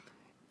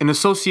In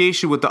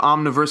association with the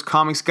Omniverse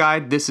Comics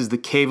Guide, this is the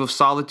Cave of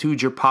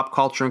Solitude, your pop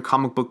culture and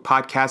comic book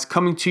podcast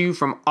coming to you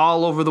from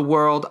all over the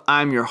world.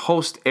 I'm your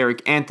host,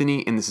 Eric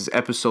Anthony, and this is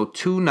episode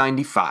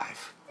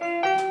 295.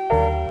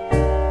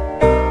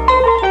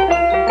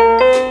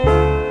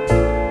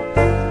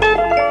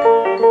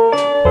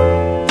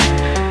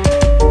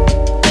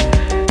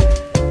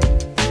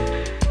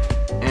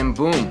 And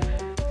boom,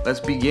 let's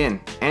begin.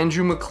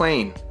 Andrew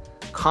MacLean,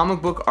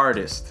 comic book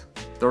artist,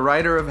 the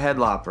writer of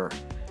Headlopper,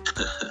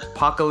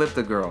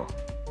 Apocalypta Girl,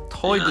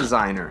 toy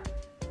designer.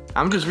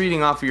 I'm just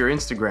reading off of your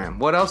Instagram.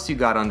 What else you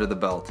got under the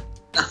belt?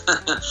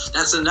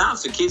 That's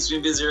enough. It keeps me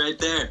busy right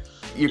there.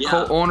 You're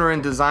co-owner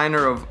and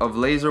designer of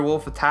Laser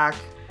Wolf Attack.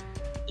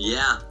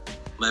 Yeah.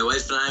 My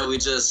wife and I,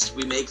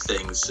 we make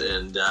things,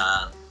 and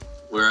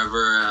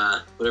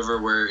whatever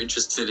we're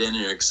interested in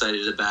or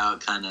excited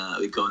about,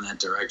 we go in that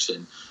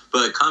direction.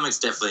 But comics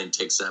definitely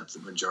takes up the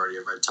majority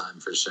of our time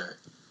for sure.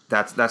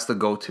 That's the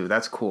go-to.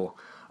 That's cool.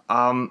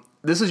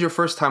 This is your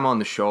first time on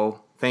the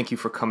show. Thank you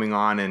for coming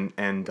on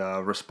and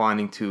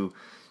responding to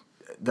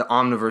the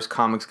Omniverse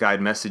Comics Guide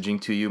messaging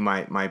to you.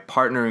 My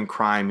partner in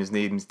crime, his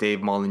name is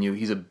Dave Molyneux.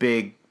 He's a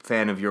big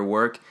fan of your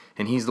work,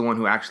 and he's the one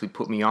who actually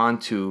put me on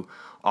to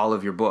all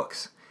of your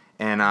books.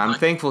 And I'm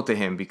thankful to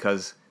him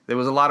because there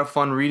was a lot of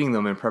fun reading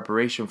them in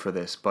preparation for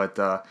this. But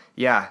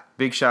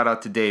big shout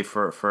out to Dave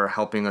for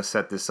helping us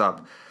set this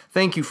up.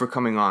 Thank you for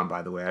coming on,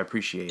 by the way. I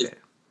appreciate it.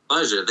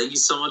 Pleasure. Thank you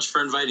so much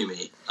for inviting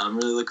me. I'm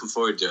really looking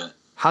forward to it.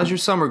 How's your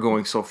summer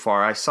going so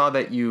far? I saw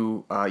that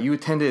you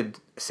attended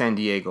San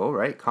Diego,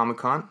 right?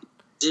 Comic-Con?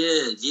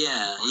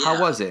 Yeah.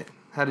 How was it?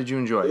 How did you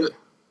enjoy it?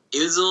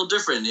 It was a little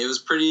different. It was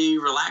a pretty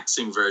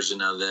relaxing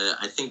version of it.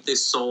 I think they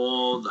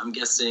sold, I'm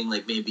guessing,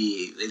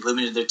 maybe they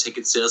limited their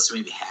ticket sales to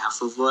maybe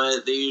half of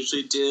what they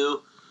usually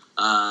do.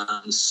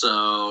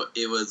 So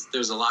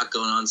there's a lot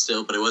going on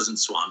still, but it wasn't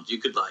swamped. You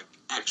could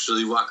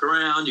actually walk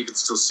around. You could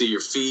still see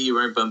your feet. You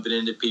weren't bumping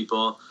into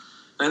people.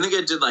 I think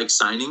I did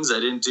signings. I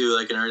didn't do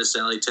an artist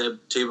alley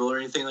table or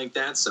anything like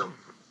that. So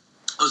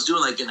I was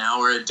doing an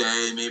hour a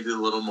day, maybe a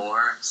little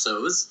more. So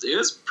it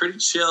was pretty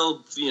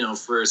chill,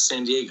 for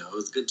San Diego. It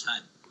was a good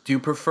time. Do you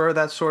prefer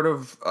that sort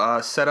of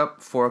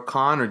setup for a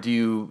con, or do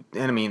you?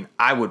 And I mean,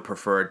 I would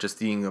prefer it just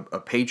being a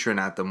patron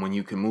at them when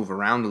you can move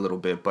around a little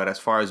bit. But as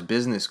far as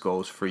business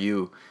goes for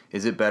you,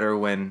 is it better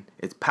when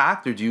it's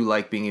packed, or do you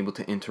like being able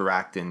to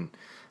interact and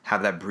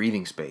have that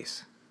breathing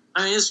space?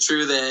 I mean, it's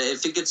true that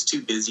if it gets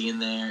too busy in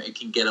there, it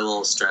can get a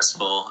little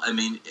stressful. I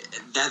mean,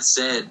 that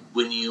said,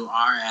 when you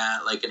are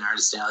at an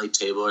artist alley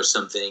table or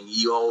something,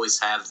 you always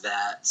have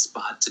that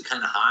spot to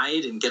kind of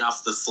hide and get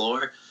off the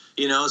floor,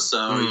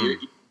 so you're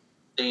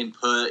staying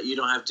put. You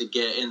don't have to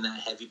get in that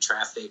heavy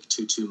traffic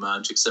too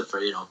much, except for,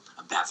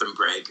 a bathroom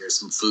break or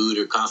some food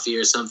or coffee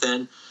or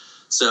something.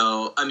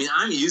 So, I mean,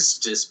 I'm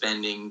used to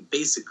spending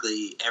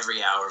basically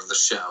every hour of the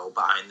show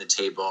behind the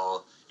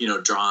table,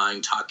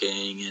 drawing,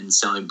 talking, and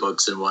selling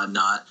books and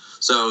whatnot.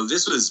 So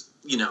this was,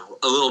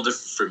 a little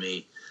different for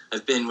me.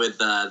 I've been with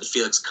the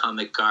Felix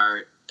Comic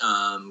Art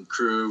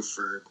crew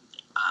for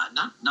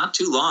not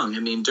too long. I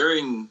mean,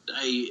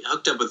 I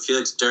hooked up with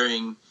Felix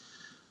during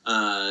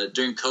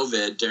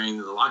COVID, during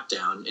the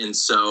lockdown, and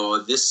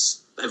so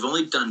I've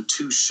only done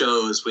 2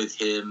 shows with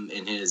him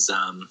and his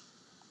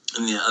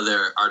and the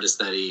other artists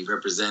that he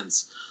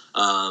represents.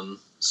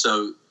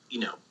 So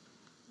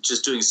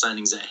just doing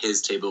signings at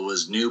his table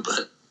was new,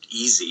 but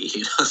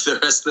easy. The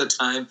rest of the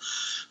time,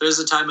 there's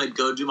a time I'd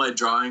go do my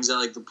drawings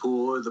at the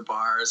pool or the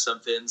bar or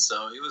something.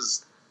 So it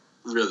was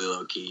really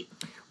low key.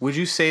 Would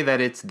you say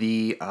that it's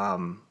the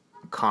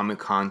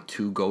Comic-Con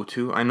to go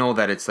to? I know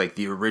that it's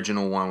the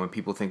original one when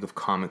people think of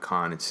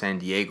Comic-Con, it's San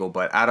Diego,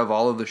 but out of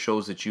all of the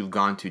shows that you've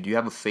gone to, do you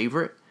have a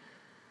favorite?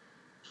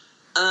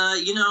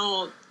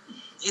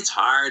 It's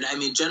hard. I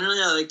mean, generally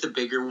I like the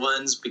bigger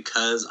ones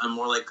because I'm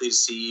more likely to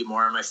see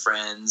more of my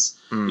friends.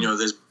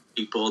 There's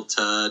people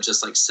to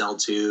just sell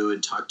to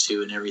and talk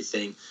to and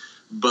everything.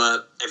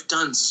 But I've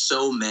done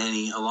so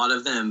many. A lot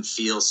of them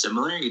feel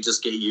similar. You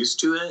just get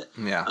used to it.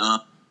 Yeah.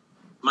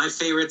 My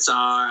favorites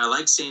I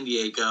like San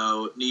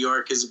Diego. New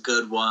York is a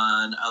good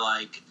one. I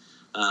like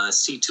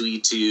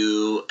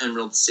C2E2,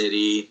 Emerald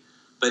City.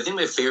 But I think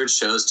my favorite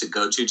shows to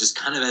go to just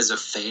kind of as a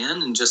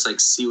fan and just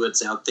see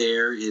what's out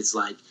there is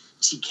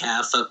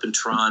TCAF up in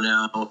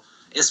Toronto,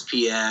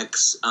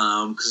 SPX,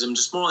 because I'm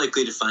just more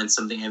likely to find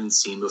something I haven't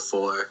seen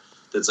before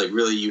that's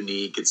really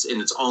unique. It's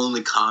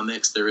only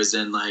comics. There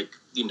isn't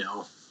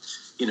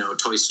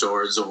toy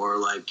stores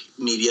or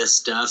media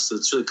stuff. So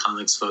it's really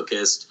comics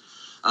focused.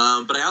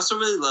 But I also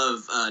really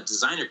love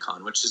Designer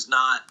Con, which is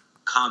not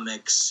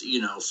comics,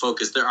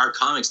 focused. There are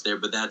comics there,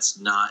 but that's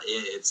not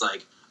it. It's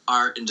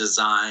art and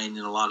design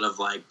and a lot of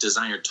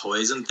designer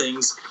toys and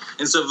things.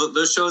 And so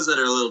those shows that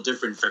are a little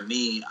different from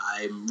me,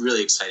 I'm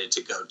really excited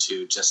to go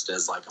to just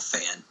as a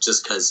fan,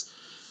 just because,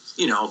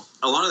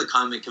 a lot of the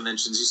comic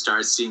conventions, you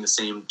start seeing the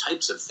same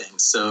types of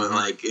things. So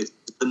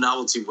the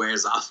novelty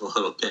wears off a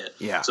little bit.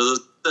 Yeah. So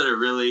those that are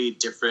really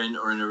different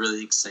or in a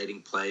really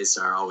exciting place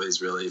are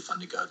always really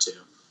fun to go to.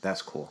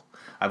 That's cool.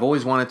 I've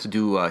always wanted to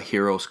do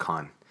Heroes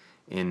Con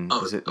in,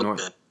 Oh, is it so North?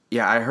 good.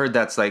 Yeah, I heard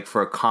that's like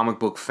for a comic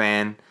book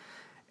fan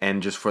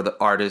and just for the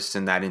artists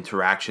and that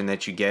interaction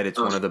that you get, it's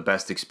Oh, one of the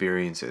best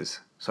experiences.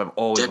 So I've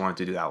always de- wanted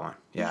to do that one.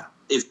 Yeah.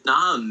 it's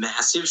not a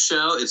massive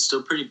show. It's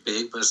still pretty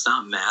big, but it's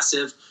not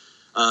massive.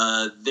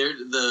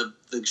 The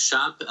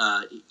shop,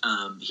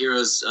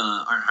 Heroes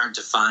Aren't Hard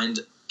to Find,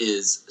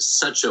 is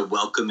such a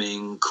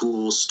welcoming,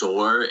 cool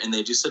store, and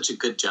they do such a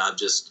good job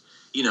just,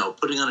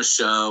 putting on a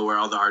show where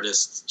all the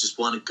artists just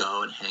want to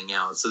go and hang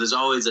out. So there's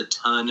always a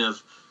ton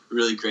of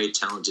really great,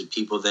 talented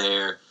people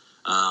there.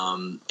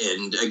 And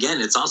again,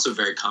 it's also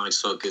very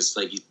comics focused.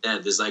 Like you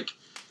said, there's like,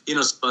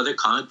 some other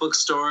comic book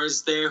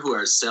stores there who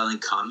are selling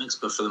comics,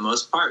 but for the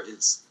most part,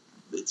 it's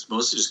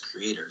mostly just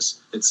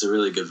creators. It's a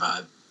really good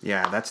vibe.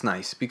 Yeah, that's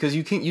nice because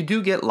you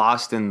do get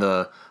lost in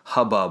the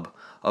hubbub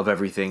of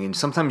everything, and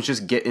sometimes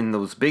just get in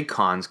those big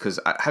cons. Because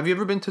have you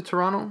ever been to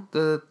Toronto,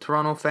 the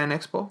Toronto Fan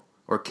Expo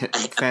or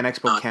Fan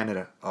Expo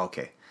Canada? Oh,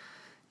 okay,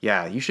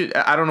 yeah, you should.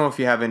 I don't know if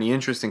you have any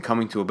interest in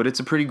coming to it, but it's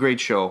a pretty great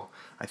show.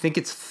 I think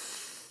it's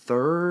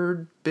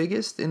third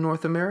biggest in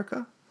North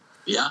America.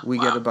 Yeah, We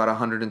wow. get about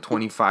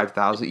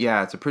 125,000.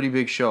 Yeah, it's a pretty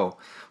big show,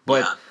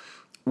 but. Yeah.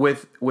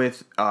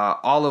 With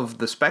all of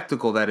the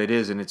spectacle that it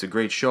is, and it's a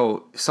great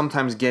show,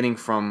 sometimes getting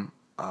from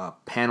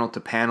panel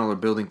to panel or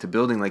building to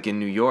building, like in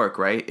New York,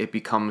 right, it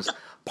becomes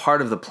part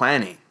of the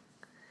planning.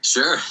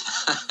 Sure.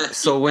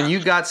 So when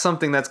you got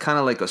something that's kind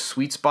of like a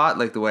sweet spot,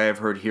 like the way I've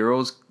heard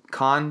Heroes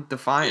Con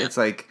defined, it's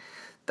like,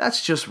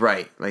 that's just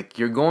right. Like,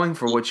 you're going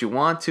for what you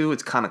want to.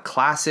 It's kind of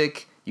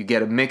classic. You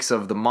get a mix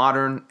of the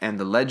modern and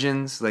the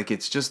legends. Like,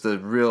 it's just a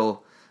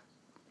real...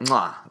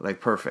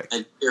 like perfect.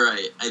 You're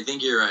right. I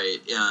think you're right.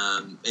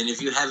 And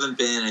if you haven't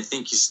been, I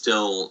think you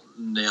still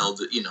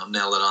nailed it on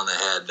the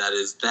head. That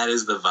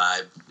is the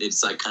vibe.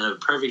 It's like kind of a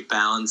perfect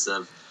balance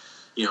of,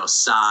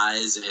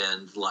 size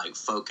and like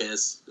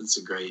focus.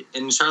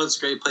 And Charlotte's a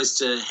great place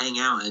to hang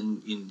out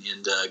and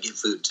get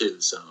food too.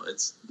 So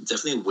it's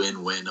definitely a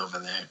win-win over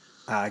there.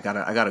 I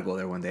gotta go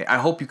there one day. I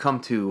hope you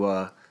come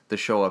to the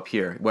show up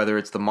here, whether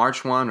it's the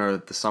March one or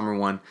the summer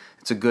one.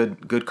 It's a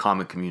good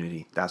comic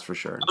community, that's for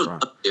sure.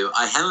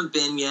 I haven't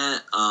been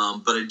yet,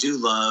 but I do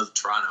love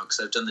Toronto because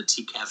I've done the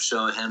TCAF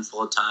show a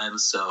handful of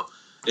times. So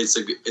it's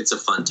a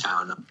fun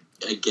town.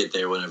 I get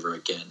there whenever I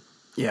can.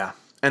 Yeah,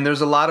 and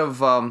there's a lot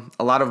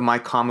of my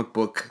comic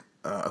book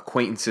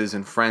acquaintances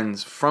and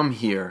friends from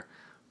here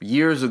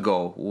years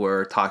ago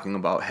were talking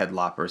about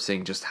Headlopper,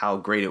 saying just how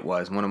great it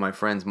was. One of my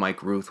friends,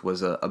 Mike Ruth,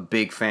 was a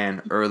big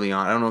fan early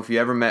on. I don't know if you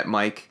ever met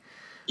Mike.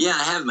 Yeah,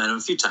 I have met him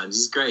a few times.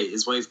 He's great.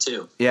 His wife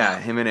too. Yeah,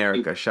 him and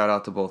Erica. Shout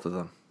out to both of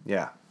them.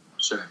 Yeah.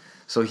 Sure.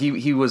 So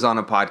he was on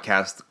a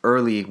podcast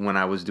early when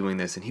I was doing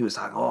this, and he was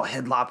talking, "Oh,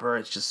 Headlopper,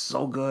 it's just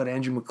so good.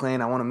 Andrew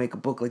MacLean, I want to make a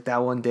book like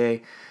that one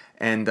day."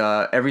 And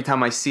every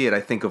time I see it, I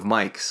think of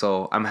Mike.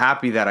 So I'm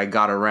happy that I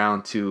got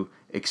around to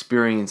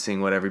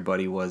experiencing what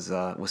everybody was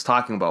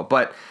talking about.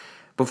 But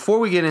before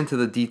we get into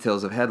the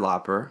details of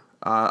Headlopper,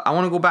 I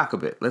want to go back a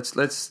bit.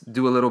 Let's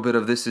do a little bit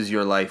of This Is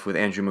Your Life with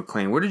Andrew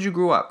MacLean. Where did you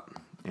grow up,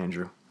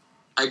 Andrew?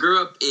 I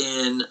grew up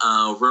in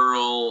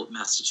rural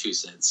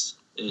Massachusetts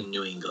in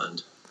New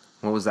England.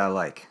 What was that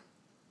like?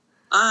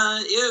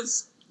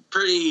 It's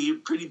pretty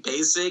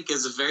basic.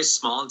 It's a very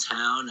small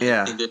town.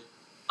 Yeah. I think there's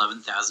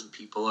 11,000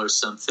 people or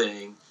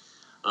something.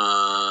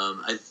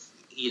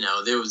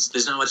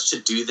 There's not much to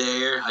do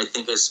there. I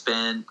think I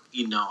spent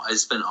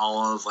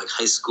all of like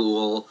high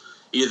school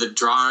either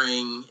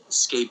drawing,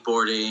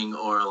 skateboarding,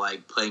 or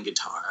like playing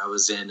guitar. I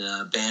was in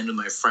a band with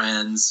my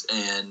friends,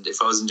 and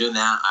if I wasn't doing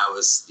that, I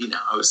was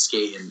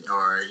skating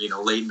or,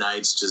 late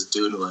nights just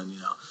doodling,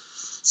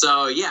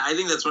 So yeah, I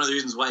think that's one of the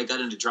reasons why I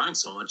got into drawing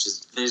so much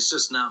is there's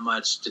just not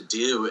much to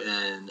do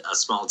in a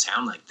small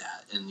town like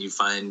that, and you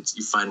find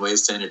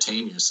ways to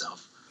entertain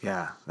yourself.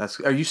 Yeah,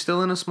 Are you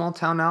still in a small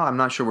town now? I'm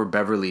not sure where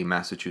Beverly,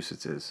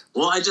 Massachusetts is.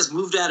 Well, I just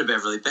moved out of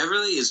Beverly.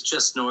 Beverly is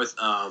just north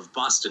of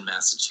Boston,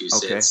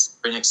 Massachusetts,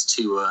 right next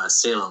to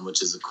Salem,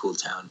 which is a cool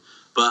town.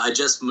 But I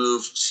just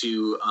moved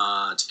to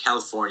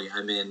California.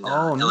 I'm in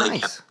LA.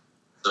 Nice.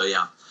 So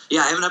yeah,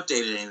 I haven't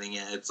updated anything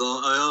yet.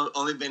 I've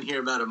only been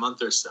here about a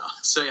month or so.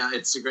 So yeah,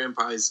 Instagram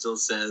probably still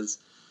says,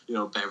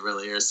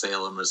 Beverly or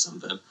Salem or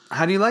something.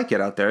 How do you like it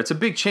out there? It's a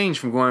big change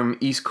from going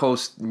East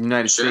Coast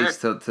United States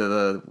to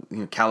the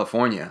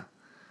California.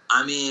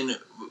 I mean,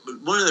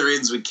 one of the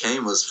reasons we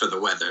came was for the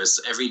weather.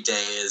 Every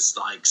day is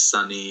like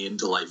sunny and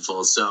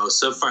delightful. So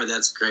far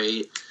that's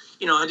great.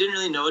 I didn't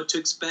really know what to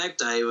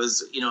expect. I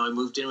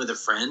moved in with a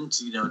friend,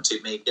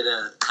 to make it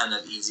a kind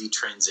of easy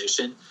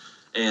transition.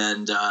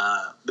 And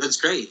but it's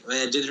great.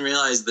 I didn't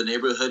realize the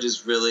neighborhood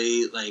is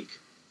really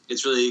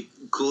it's really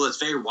cool. It's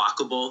very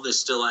walkable. There's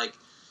still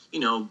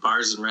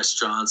bars and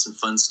restaurants and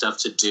fun stuff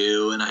to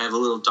do. And I have a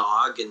little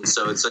dog, and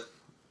so it's like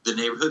the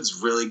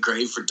neighborhood's really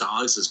great for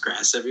dogs. There's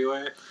grass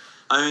everywhere.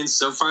 I mean,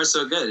 so far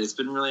so good. It's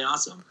been really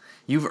awesome.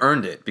 You've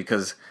earned it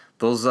because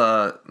those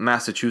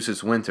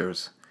Massachusetts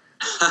winters,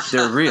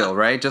 they're real,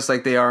 right? Just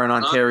like they are in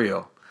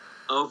Ontario.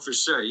 Oh, for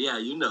sure. Yeah,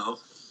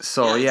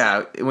 So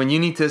when you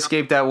need to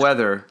escape that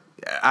weather,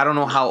 I don't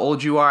know how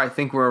old you are. I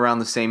think we're around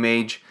the same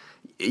age.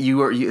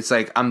 It's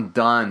like, I'm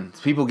done.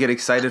 People get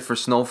excited for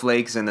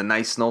snowflakes and the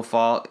nice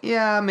snowfall.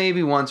 Yeah,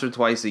 maybe once or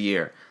twice a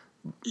year.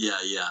 Yeah,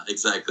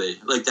 exactly.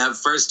 Like that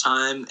first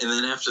time, and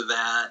then after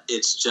that,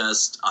 it's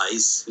just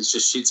ice. It's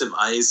just sheets of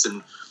ice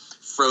and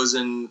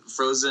frozen,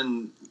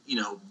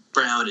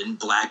 brown and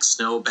black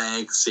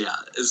snowbanks. Yeah,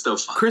 it's no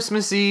fun.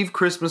 Christmas Eve,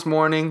 Christmas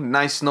morning,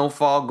 nice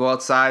snowfall. Go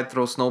outside,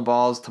 throw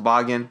snowballs,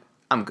 toboggan.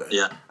 I'm good.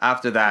 Yeah.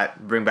 After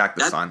that, bring back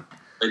the sun.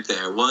 Right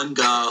there, one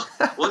go.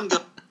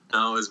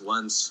 No, is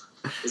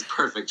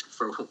perfect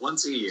for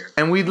once a year.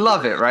 And we'd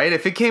love it, right?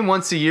 If it came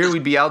once a year,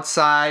 we'd be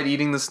outside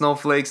eating the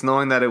snowflakes,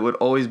 knowing that it would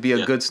always be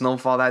a good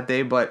snowfall that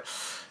day. But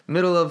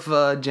middle of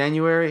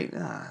January,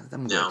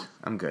 I'm good. No.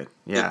 I'm good.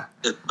 Yeah.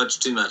 It's much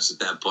too much at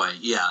that point.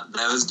 Yeah,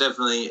 that was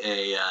definitely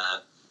a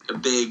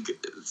big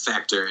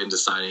factor in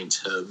deciding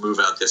to move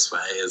out this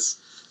way.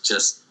 Is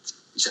just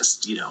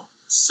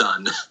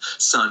sun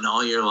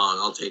all year long.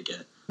 I'll take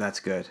it. That's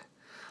good.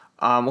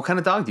 What kind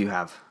of dog do you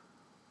have?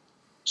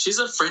 She's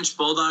a French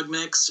Bulldog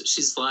mix.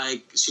 She's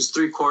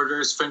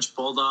 3/4 French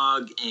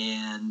Bulldog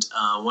and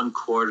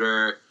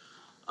 1/4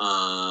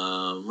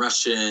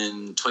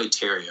 Russian Toy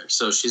Terrier.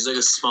 So she's like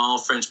a small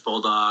French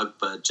Bulldog,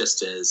 but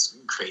just as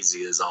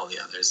crazy as all the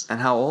others.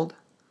 And how old?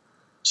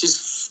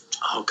 She's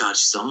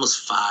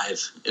almost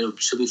 5.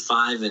 She'll be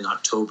 5 in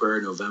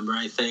November,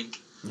 I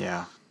think.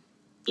 Yeah.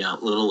 Yeah,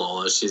 little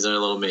Lola. She's our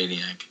little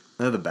maniac.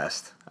 They're the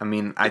best. I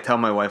mean, I tell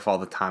my wife all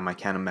the time, I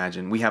can't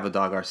imagine. We have a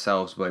dog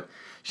ourselves, but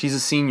she's a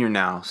senior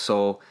now,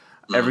 so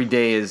every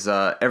day is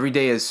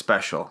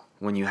special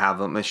when you have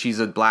them. She's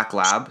a black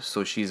lab,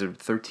 so she's a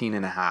 13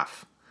 and a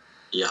half.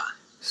 Yeah.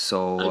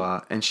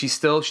 So, and she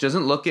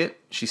doesn't look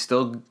it. She's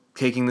still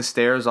taking the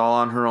stairs all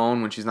on her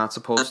own when she's not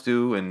supposed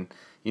to, and,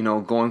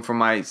 going for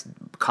my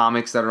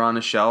comics that are on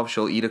the shelf,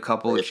 she'll eat a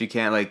couple if she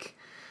can't. Like,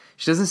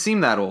 she doesn't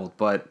seem that old,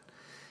 but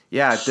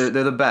yeah, they're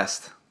the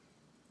best.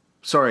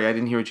 Sorry, I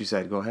didn't hear what you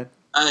said. Go ahead.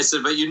 I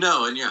said, but in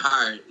your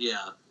heart,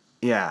 yeah.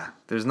 Yeah,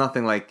 there's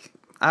nothing like,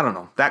 I don't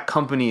know. That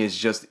company is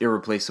just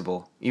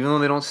irreplaceable. Even though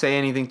they don't say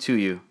anything to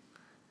you.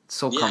 It's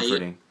so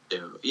comforting.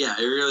 Yeah,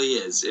 it really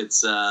is.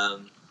 It's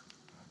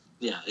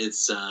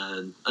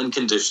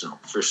unconditional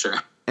for sure.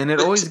 And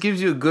it always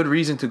gives you a good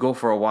reason to go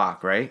for a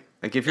walk, right?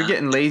 Like if you're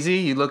getting lazy,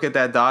 you look at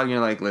that dog and you're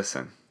like,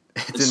 listen,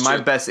 it's in my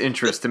best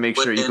interest to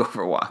make sure you go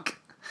for a walk.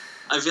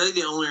 I feel like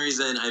the only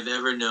reason I've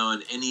ever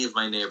known any of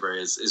my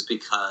neighbors is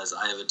because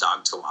I have a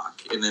dog to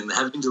walk. And then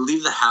having to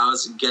leave the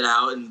house and get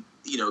out and,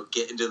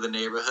 get into the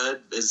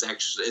neighborhood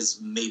has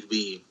made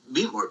me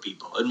meet more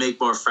people and make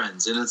more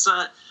friends. And it's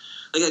not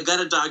like I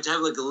got a dog to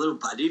have like a little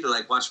buddy to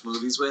like watch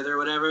movies with or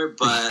whatever,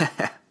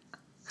 but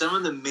some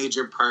of the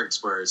major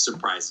perks were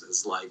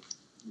surprises, like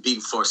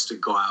being forced to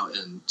go out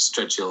and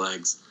stretch your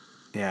legs.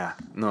 Yeah,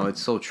 no,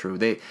 it's so true.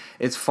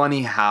 It's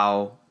funny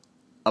how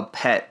a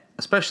pet,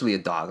 especially a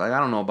dog, like I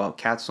don't know about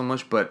cats so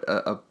much, but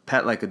a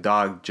pet like a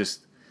dog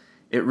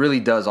it really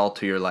does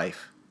alter your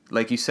life.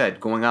 Like you said,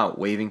 going out,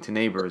 waving to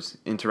neighbors,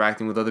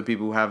 interacting with other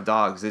people who have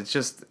dogs.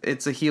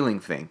 It's a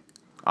healing thing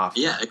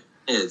often. Yeah, it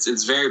is.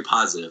 It's very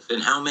positive.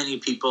 And how many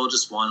people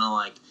just want to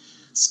like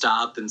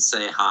stop and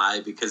say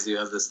hi because you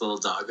have this little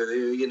dog with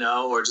you,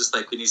 or just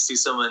like when you see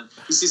someone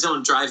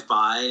drive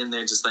by and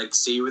they just like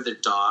see you with their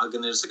dog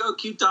and they're just like, oh,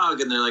 cute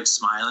dog. And they're like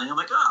smiling. I'm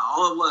like, oh,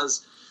 all it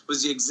was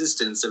the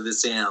existence of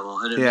this animal.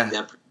 And it made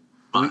that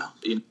smile.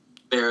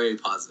 Very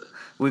positive.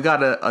 We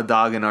got a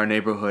dog in our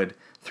neighborhood,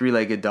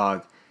 3-legged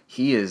dog.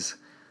 He's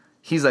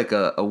like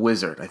a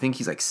wizard. I think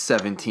he's like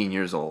 17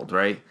 years old,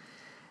 right?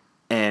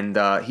 And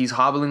he's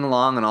hobbling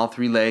along on all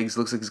 3 legs.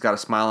 Looks like he's got a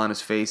smile on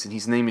his face, and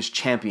his name is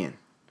Champion.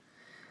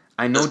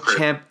 I know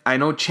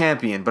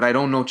Champion, but I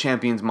don't know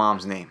Champion's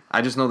mom's name.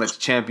 I just know that's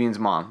Champion's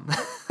mom.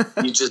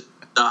 You just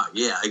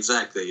yeah,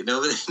 exactly. None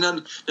of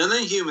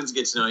the humans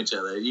get to know each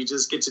other. You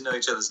just get to know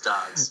each other's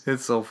dogs.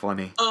 It's so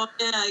funny. Oh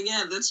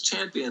yeah, that's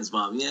Champion's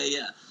mom.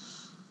 Yeah.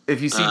 If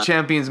you see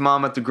Champion's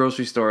mom at the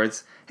grocery store,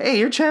 it's, hey,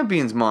 you're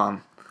Champion's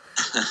mom.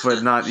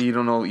 But you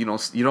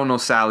don't know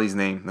Sally's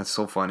name. That's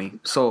so funny.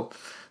 So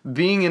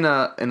being in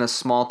a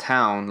small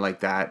town like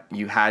that,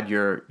 you had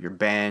your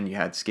band, you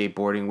had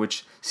skateboarding,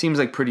 which seems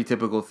like pretty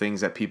typical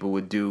things that people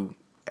would do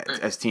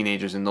as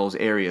teenagers in those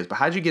areas. But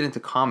how'd you get into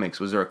comics?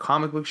 Was there a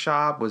comic book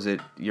shop? Was it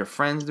your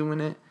friends doing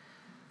it?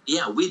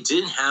 Yeah, we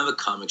didn't have a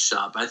comic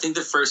shop. I think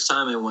the first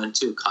time I went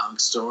to a comic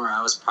store,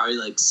 I was probably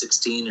like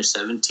 16 or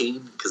 17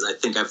 because I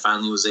think I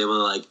finally was able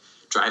to like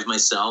drive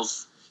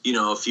myself,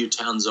 a few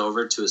towns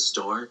over to a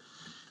store.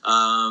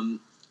 I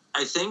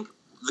think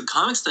the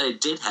comics that I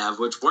did have,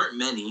 which weren't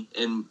many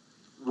and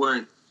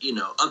weren't,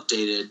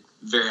 updated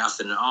very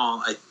often at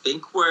all, I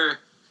think were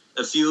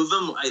a few of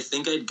them I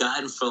think I'd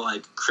gotten for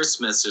like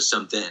Christmas or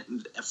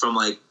something from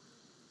like,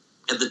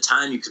 at the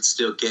time you could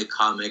still get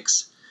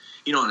comics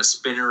on a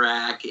spinner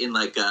rack in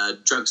like a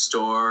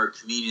drugstore or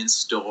convenience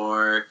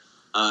store,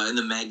 in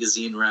the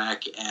magazine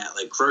rack at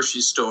like grocery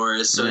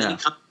stores. So any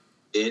comics I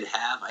did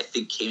have, I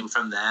think, came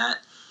from that.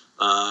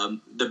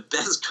 The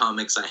best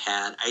comics I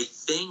had, I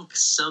think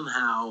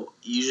somehow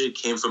usually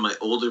came from my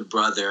older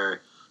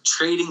brother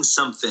trading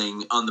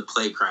something on the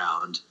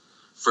playground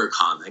for a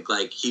comic.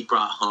 Like he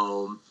brought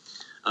home,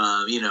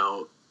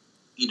 Man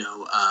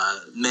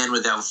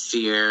Without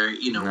Fear,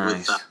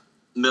 Nice. with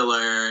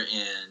Miller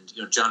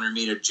and John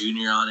Romita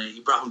Jr. on it. He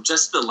brought home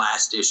just the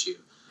last issue,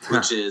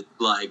 which is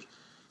like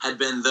had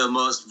been the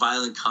most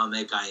violent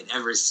comic I had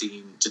ever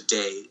seen to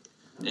date,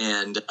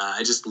 and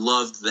I just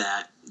loved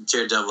that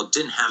Daredevil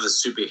didn't have a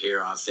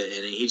superhero outfit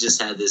in it. He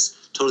just had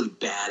this totally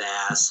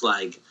badass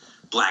like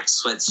black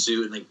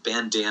sweatsuit and like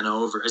bandana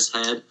over his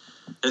head,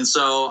 and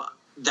so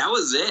that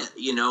was it.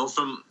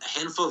 From a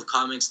handful of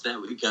comics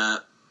that we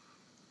got,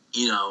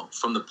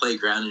 from the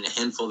playground, and a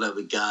handful that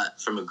we got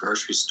from a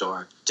grocery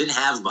store. Didn't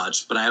have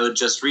much, but I would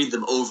just read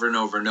them over and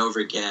over and over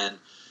again.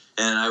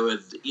 And I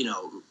would,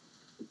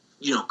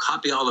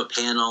 copy all the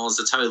panels.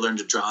 That's how I learned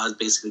to draw, is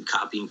basically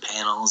copying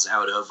panels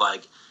out of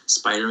like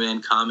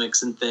Spider-Man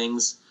comics and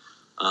things.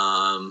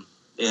 It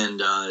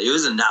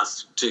was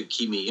enough to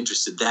keep me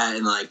interested. That,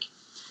 and like,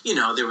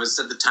 there was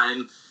at the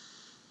time,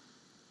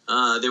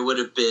 there would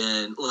have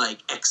been like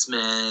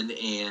X-Men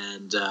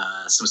and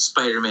some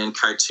Spider-Man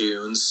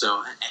cartoons.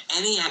 So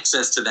any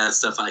access to that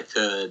stuff I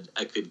could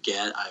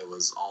get, I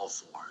was all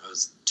for. I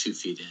was 2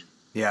 feet in.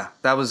 Yeah,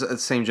 that was the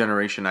same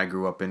generation I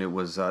grew up in. It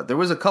was there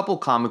was a couple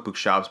comic book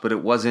shops, but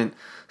it wasn't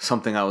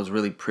something I was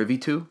really privy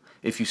to.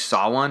 If you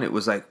saw one, it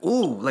was like,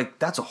 ooh, like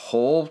that's a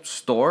whole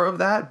store of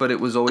that. But it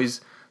was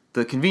always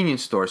the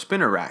convenience store,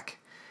 spinner rack.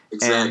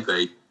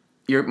 Exactly.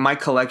 And my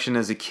collection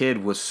as a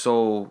kid was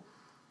so,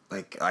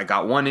 like, I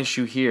got one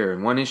issue here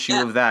and one issue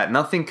of that.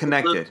 Nothing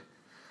connected.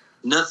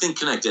 Nothing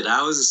connected.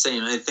 I was the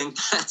same. I think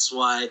that's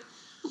why,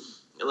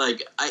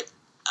 like,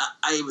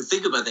 I would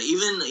think about that.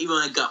 Even when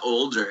I got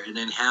older and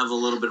then have a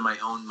little bit of my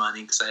own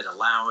money because I had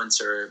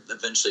allowance or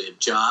eventually a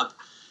job,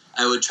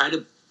 I would try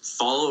to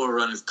follow a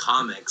run of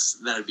comics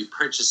that I'd be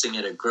purchasing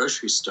at a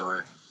grocery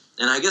store.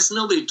 And I guess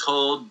nobody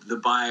told the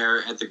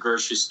buyer at the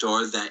grocery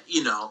store that,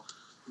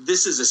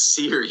 this is a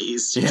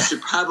series. You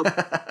should probably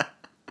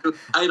do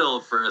a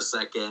title for a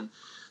second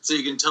so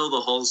you can tell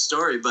the whole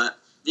story. But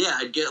yeah,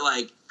 I'd get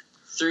like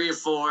 3 or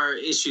 4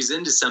 issues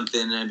into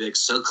something and I'd be like,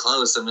 so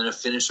close, I'm going to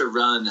finish a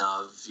run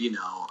of,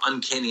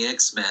 Uncanny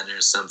X-Men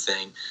or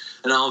something.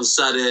 And all of a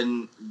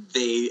sudden,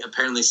 they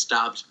apparently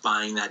stopped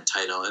buying that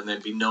title and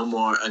there'd be no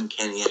more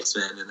Uncanny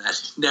X-Men, and I'd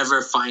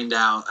never find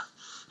out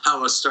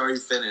how a story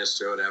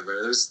finished or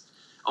whatever.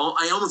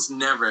 I almost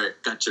never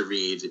got to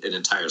read an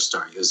entire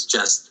story. It was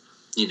just,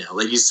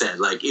 like you said,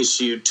 like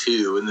issue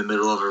 2 in the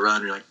middle of a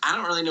run. You're like, I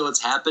don't really know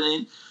what's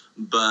happening,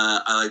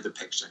 but I like the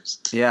pictures.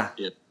 Yeah.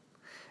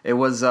 It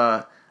was,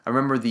 I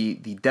remember the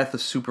Death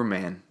of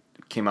Superman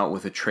came out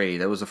with a trade.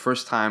 That was the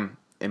first time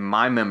in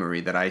my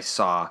memory that I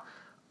saw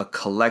a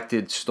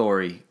collected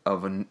story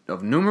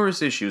of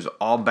numerous issues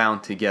all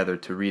bound together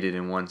to read it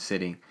in one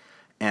sitting.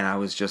 And I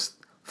was just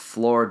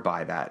floored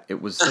by that.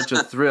 It was such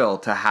a thrill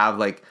to have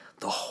like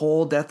the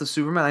whole Death of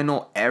Superman. I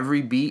know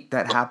every beat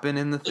that happened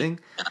in the thing.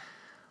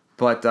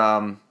 But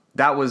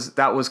that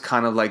was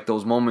kind of like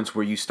those moments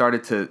where you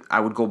started to, I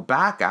would go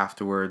back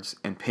afterwards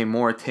and pay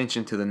more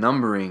attention to the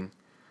numbering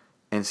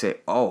and say,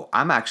 oh,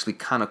 I'm actually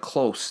kind of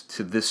close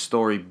to this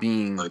story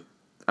being,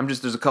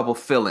 there's a couple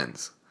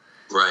fill-ins.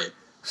 Right.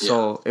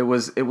 So it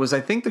was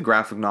I think the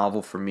graphic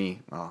novel for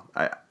me. Well,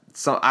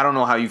 I don't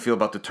know how you feel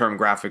about the term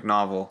graphic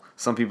novel.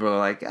 Some people are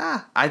like,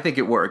 I think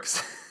it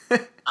works.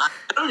 I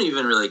don't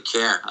even really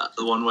care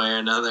one way or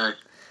another.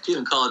 You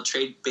even call it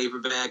trade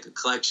paperback, a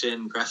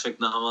collection, graphic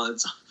novel.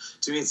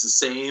 To me, it's the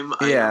same.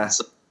 Yeah.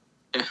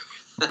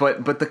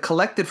 but the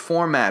collected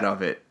format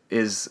of it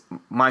is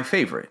my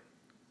favorite.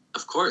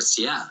 Of course,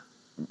 yeah.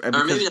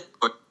 Or maybe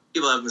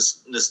people have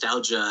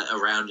nostalgia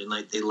around and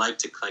like they like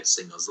to collect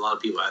singles. A lot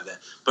of people have that.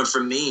 But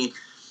for me,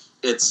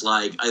 it's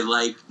like I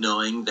like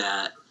knowing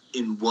that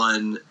in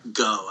one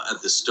go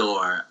at the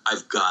store,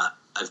 I've got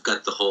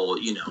the whole,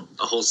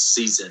 a whole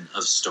season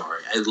of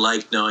story. I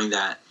like knowing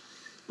that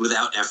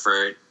without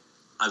effort,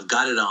 I've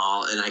got it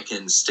all and I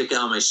can stick it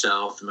on my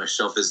shelf and my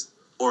shelf is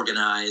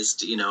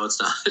organized.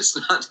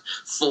 It's not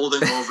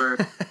folding over.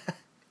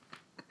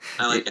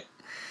 I like it.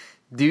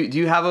 Do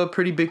you have a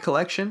pretty big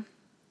collection?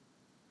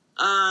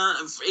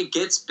 It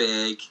gets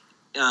big,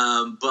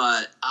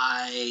 but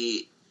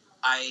my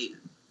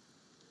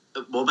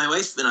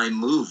wife and I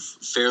move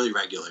fairly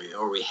regularly,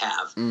 or we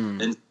have,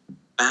 and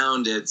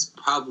found it's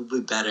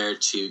probably better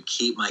to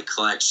keep my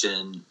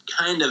collection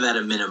kind of at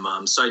a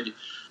minimum. So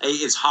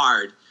it's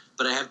hard,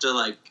 but I have to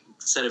like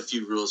set a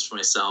few rules for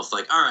myself.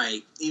 Like, all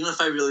right, even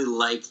if I really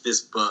like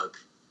this book,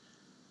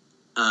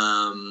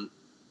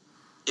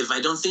 if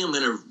I don't think I'm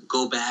going to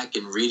go back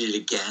and read it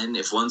again,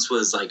 if once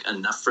was like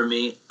enough for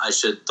me, I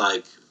should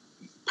like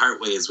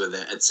part ways with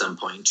it at some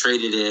point,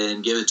 trade it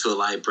in, give it to a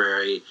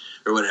library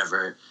or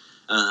whatever.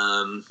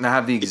 I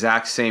have the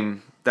exact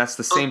same. That's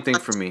the same thing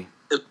for me.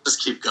 It'll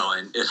just keep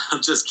going. It'll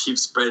just keep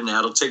spreading out.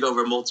 It'll take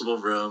over multiple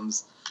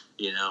rooms,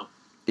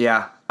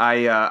 Yeah,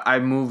 I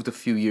moved a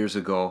few years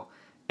ago,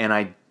 and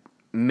I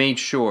made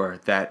sure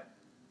that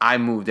I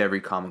moved every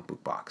comic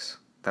book box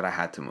that I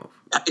had to move.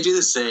 I do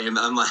the same.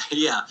 I'm like,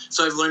 yeah.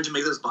 So I've learned to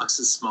make those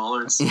boxes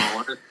smaller and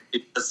smaller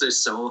because there's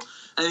so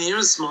I mean, even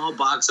a small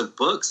box of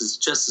books is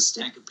just a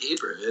stack of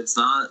paper. It's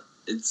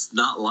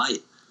not light.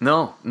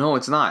 No,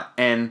 it's not.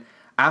 And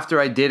after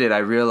I did it, I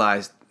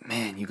realized,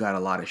 man, you got a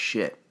lot of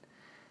shit.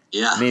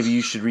 Yeah. Maybe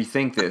you should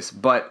rethink this.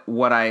 But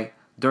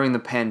during the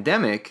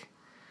pandemic,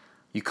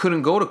 you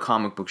couldn't go to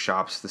comic book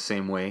shops the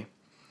same way.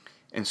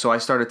 And so I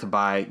started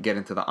to get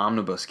into the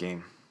omnibus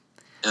game.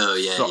 Oh,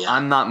 yeah, so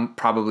I'm not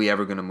probably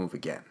ever going to move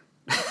again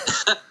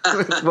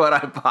with what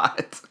I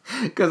bought.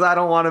 Because I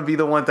don't want to be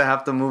the one to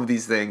have to move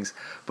these things.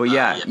 But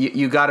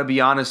you got to be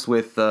honest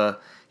with,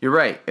 you're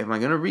right. Am I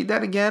going to read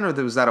that again? Or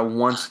was that a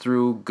once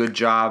through, good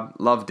job,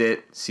 loved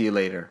it, see you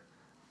later?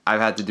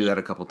 I've had to do that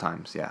a couple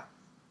times, yeah.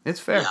 It's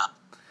fair.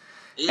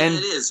 Yeah, and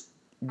it is.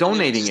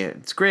 Donating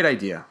it's a great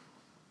idea.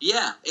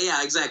 Yeah,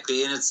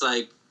 exactly. And it's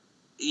like,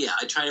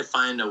 I try to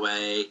find a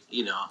way,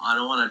 I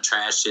don't want to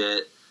trash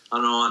it. I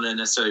don't want to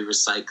necessarily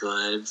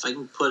recycle it. If I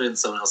can put it in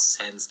someone else's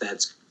hands,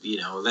 that's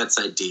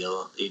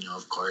ideal,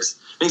 of course.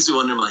 Makes me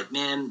wonder, like,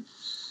 man,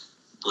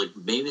 like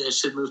maybe I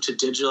should move to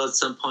digital at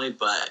some point,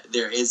 but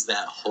there is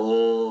that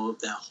whole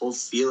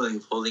feeling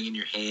of holding in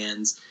your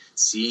hands,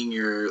 seeing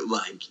your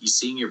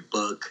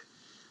book,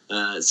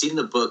 seeing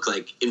the book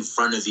like in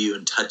front of you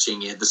and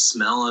touching it, the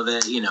smell of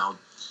it,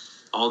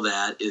 all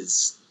that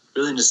is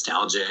really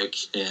nostalgic,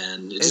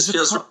 and it just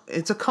feels.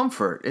 It's a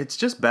comfort. It's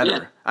just better.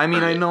 Yeah, I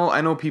mean, right.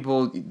 I know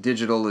people.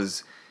 Digital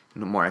is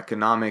more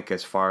economic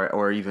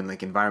or even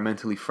like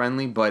environmentally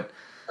friendly, but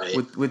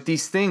with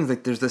these things,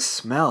 like there's the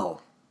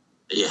smell.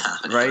 Yeah.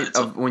 Right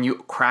of when you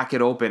crack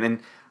it open, and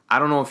I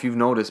don't know if you've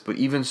noticed, but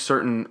even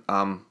certain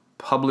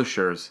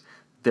publishers,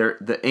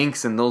 the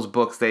inks in those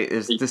books,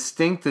 is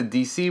distinct. The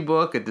DC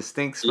book, a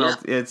distinct smell.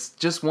 Yeah. It's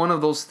just one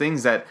of those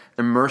things that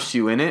immerse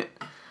you in it,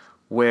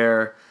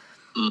 where.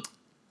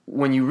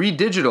 When you read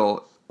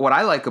digital, what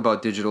I like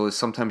about digital is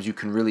sometimes you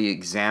can really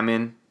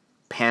examine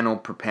panel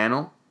per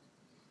panel.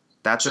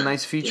 That's a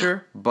nice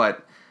feature,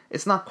 but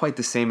it's not quite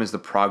the same as the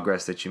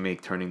progress that you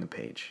make turning the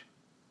page.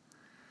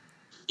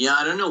 Yeah,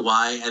 I don't know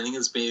why. I think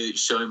it's maybe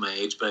showing my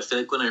age, but I feel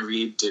like when I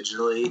read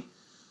digitally,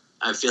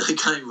 I feel like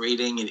I'm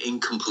reading an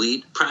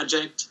incomplete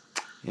project.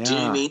 Yeah. Do you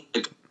know what I mean?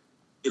 Like,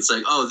 it's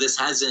like, oh, this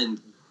hasn't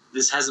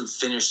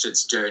finished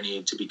its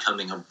journey to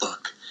becoming a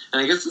book.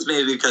 And I guess it's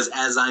maybe because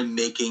as I'm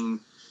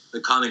making the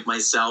comic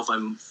myself,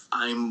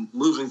 I'm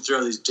moving through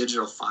all these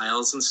digital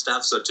files and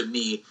stuff. So to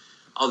me,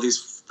 all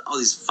these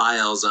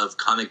files of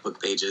comic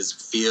book pages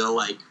feel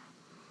like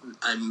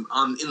I'm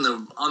on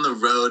the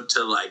road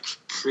to like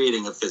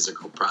creating a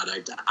physical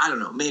product. I don't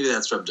know. Maybe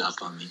that's rubbed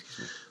off on me,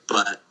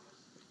 but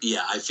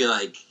yeah, I feel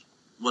like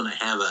when I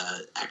have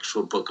a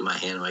actual book in my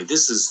hand, I'm like,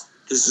 this is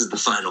the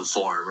final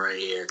form right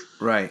here.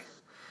 Right.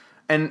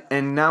 And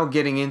now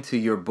getting into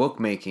your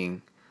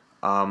bookmaking.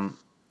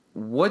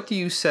 What do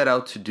you set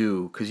out to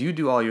do? Because you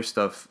do all your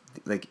stuff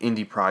like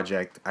indie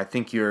project. I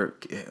think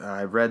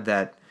I read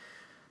that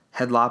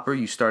Headlopper,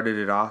 you started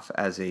it off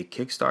as a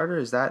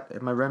Kickstarter.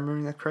 Am I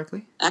remembering that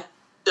correctly?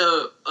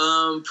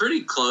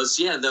 Pretty close.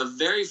 Yeah, the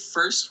very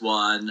first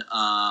one,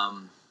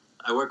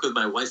 I work with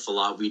my wife a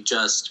lot. We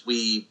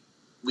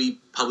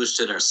published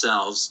it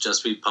ourselves.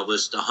 We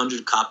published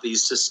 100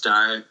 copies to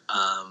start.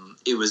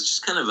 It was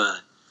just kind of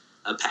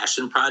a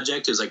passion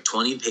project. It was like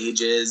 20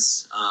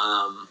 pages.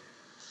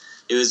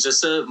 It was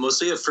just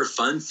mostly a for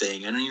fun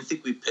thing. I don't even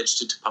think we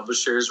pitched it to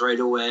publishers right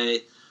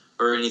away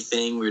or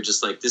anything. We were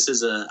just like,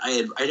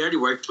 I'd already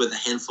worked with a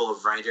handful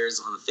of writers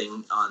on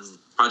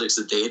projects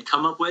that they had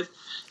come up with,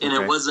 and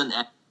It wasn't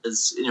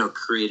as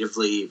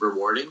creatively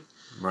rewarding.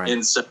 Right.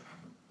 And so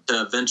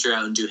to venture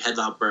out and do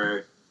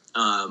Headlopper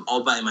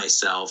all by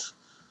myself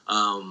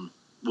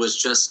was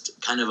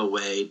just kind of a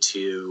way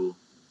to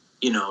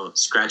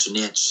scratch an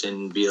itch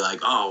and be like,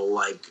 oh,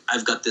 like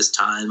I've got this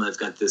time, I've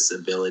got this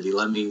ability,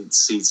 let me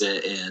seize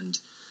it and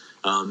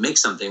make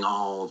something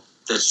all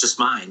that's just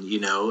mine,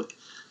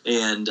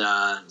 And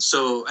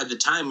so at the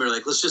time we were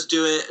like, let's just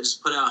do it.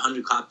 Just put out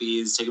 100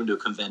 copies, take them to a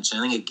convention.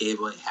 I think it gave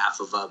away half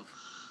of them.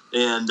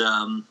 And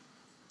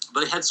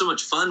but I had so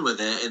much fun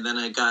with it. And then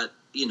I got,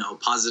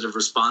 positive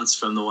response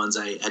from the ones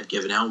I had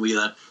given out. We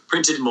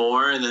printed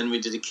more, and then we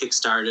did a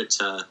Kickstarter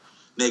to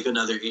make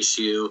another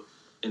issue.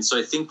 And so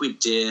I think we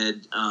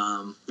did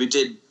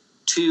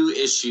 2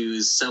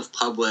 issues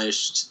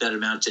self-published that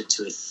amounted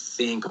to, I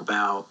think,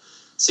 about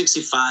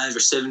 65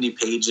 or 70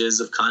 pages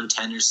of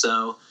content or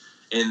so.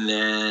 And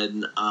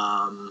then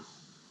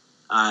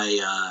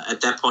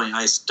at that point,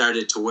 I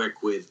started to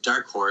work with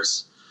Dark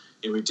Horse,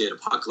 and we did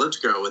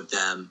Apocalyptic Girl with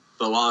them.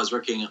 But while I was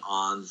working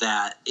on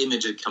that,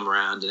 Image had come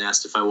around and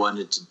asked if I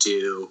wanted to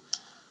do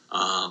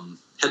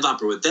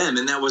Headlopper with them,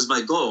 and that was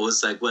my goal.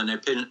 Was like when I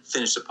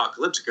finished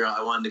Apocalyptic Girl,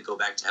 I wanted to go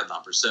back to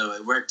Headlopper, so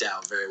it worked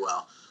out very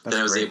well. That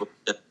I was able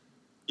to,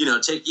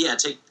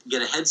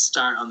 get a head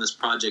start on this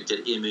project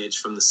at Image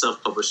from the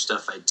self-published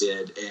stuff I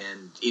did,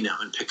 and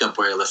and pick up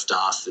where I left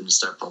off and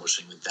start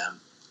publishing with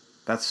them.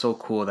 That's so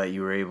cool that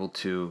you were able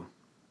to,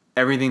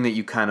 everything that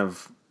you kind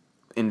of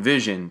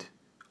envisioned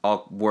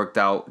all worked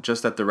out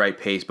just at the right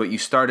pace. But you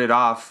started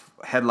off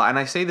and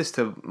I say this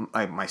to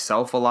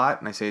myself a lot,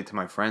 and I say it to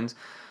my friends.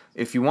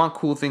 if you want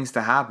cool things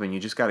to happen, you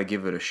just got to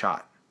give it a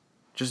shot.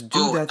 Just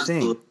do that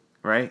absolutely. thing,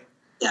 right?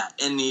 Yeah,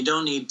 and you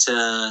don't need to.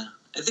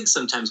 I think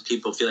sometimes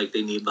people feel like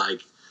they need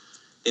like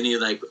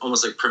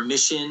almost like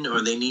permission,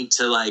 or they need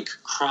to like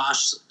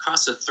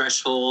cross a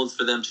threshold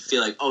for them to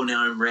feel like, oh,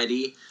 now I'm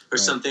ready, or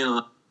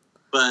something.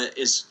 But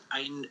as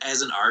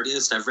an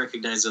artist, I've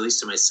recognized, at least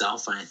to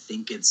myself, and I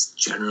think it's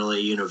generally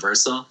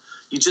universal.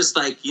 You just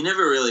like, you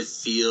never really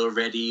feel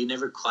ready. You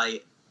never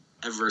quite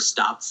ever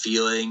stop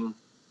feeling.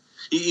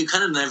 You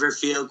kind of never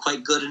feel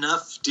quite good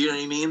enough. Do you know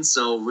what I mean?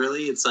 So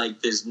really, it's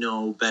like there's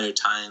no better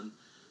time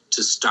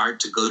to start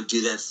to go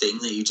do that thing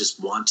that you just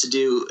want to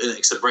do,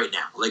 except right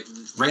now. Like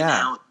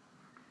now,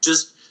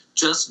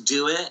 just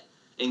do it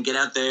and get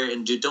out there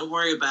and do. Don't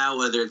worry about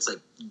whether it's like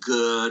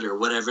good or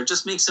whatever.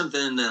 Just make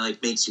something that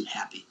like makes you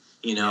happy,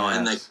 you know. Yes.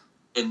 And like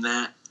in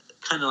that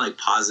kind of like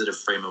positive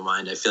frame of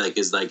mind, I feel like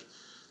is like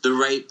the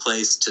right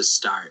place to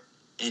start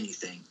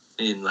anything.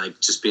 And like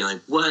just being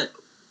like, what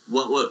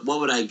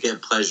would I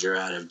get pleasure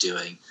out of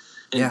doing?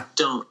 And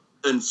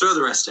and throw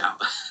the rest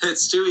out.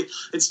 It's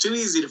too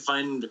easy to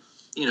find,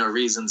 you know,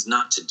 reasons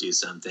not to do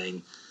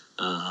something.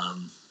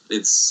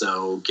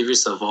 So give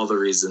yourself all the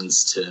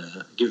reasons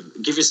to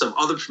give yourself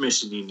all the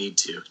permission you need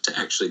to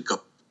actually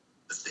go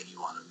the thing you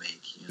want to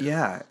make. You know?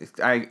 Yeah,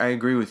 I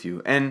agree with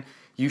you. And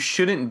you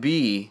shouldn't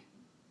be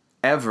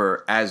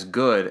ever as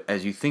good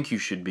as you think you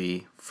should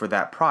be for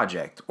that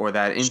project or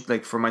that.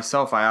 Like for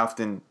myself,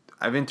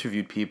 I've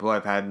interviewed people.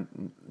 I've had,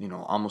 you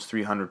know, almost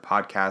 300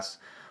 podcasts,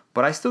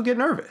 but I still get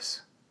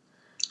nervous.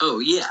 Oh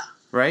yeah.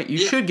 Right? You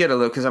should get a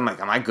little, because I'm like,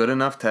 am I good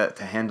enough to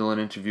handle an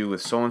interview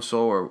with so-and-so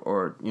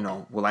or, you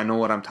know, will I know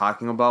what I'm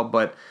talking about?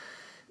 But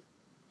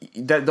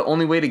that the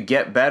only way to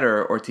get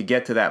better or to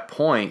get to that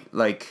point,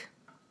 like,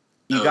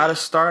 you got to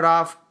start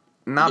off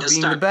not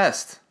being the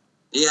best.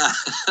 Yeah.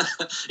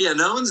 Yeah,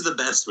 no one's the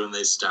best when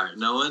they start.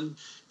 No one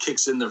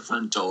kicks in the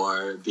front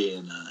door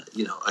being,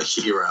 a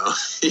hero.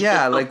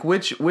 Yeah, know? Like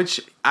which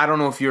I don't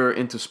know if you're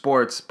into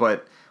sports,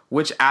 but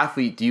which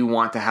athlete do you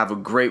want to have a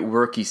great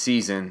rookie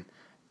season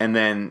and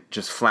then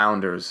just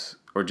flounders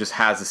or just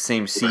has the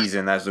same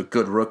season as a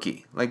good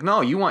rookie? Like,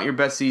 no, you want your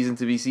best season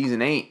to be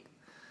season 8,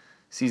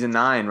 season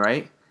 9,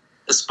 right?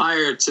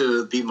 Aspire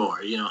to be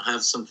more, you know,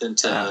 have something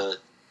to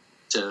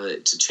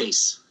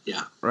chase.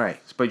 Yeah. Right.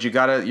 But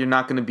you're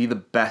not going to be the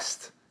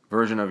best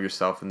version of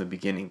yourself in the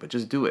beginning, but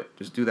just do it.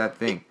 Just do that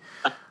thing.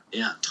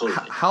 Yeah,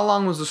 totally. How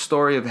long was the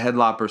story of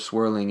Headlopper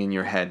swirling in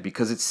your head?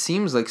 Because it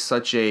seems like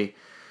such a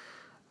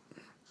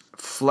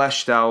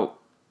fleshed out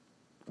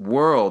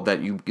world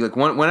that you like.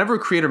 Whenever a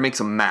creator makes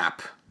a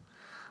map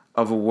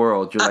of a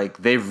world, you're like,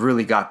 they've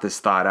really got this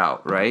thought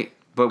out, right?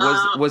 But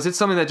was it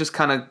something that just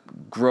kind of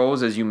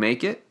grows as you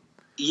make it?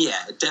 Yeah,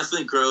 it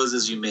definitely grows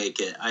as you make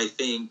it. I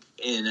think,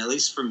 and at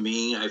least for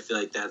me, I feel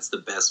like that's the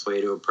best way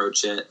to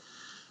approach it.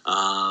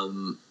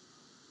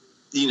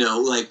 You know,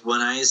 like when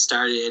I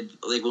started,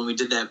 like when we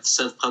did that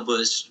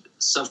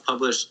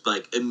self-published,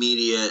 like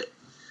immediate,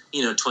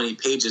 20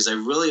 pages, I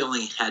really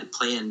only had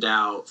planned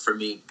out for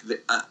me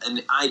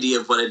an idea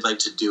of what I'd like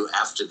to do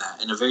after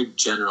that, and a very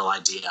general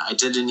idea. I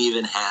didn't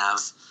even have,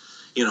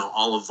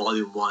 all of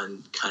volume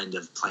 1 kind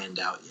of planned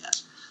out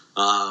yet.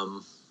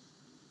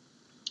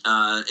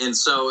 And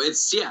so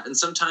it's, and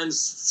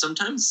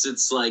sometimes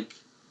it's like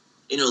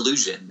an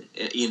illusion,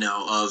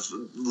 of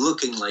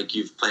looking like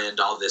you've planned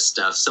all this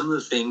stuff. Some of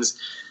the things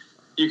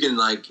you can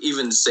like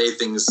even say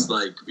things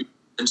like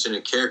mention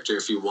a character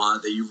if you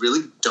want that you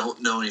really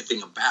don't know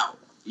anything about.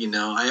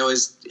 I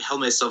always held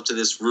myself to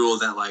this rule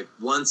that like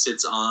once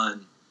it's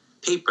on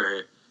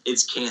paper,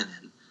 it's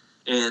canon.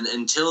 And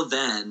until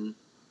then,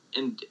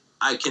 and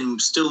I can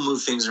still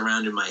move things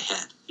around in my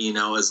head,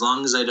 as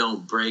long as I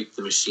don't break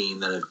the machine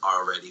that I've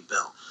already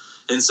built.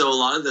 And so a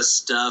lot of the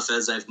stuff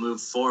as I've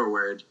moved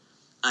forward,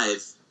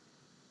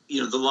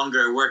 the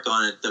longer I work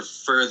on it, the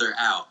further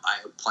out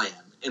I plan.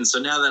 And so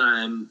now that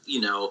I'm,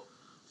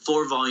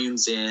 4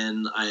 volumes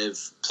in, I've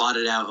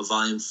plotted out a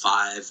volume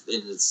 5,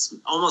 and it's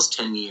almost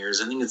 10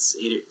 years. I think it's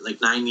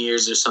 9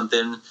 years or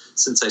something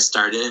since I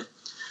started.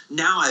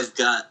 Now I've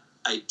got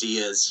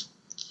ideas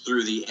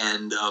through the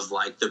end of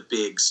like the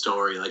big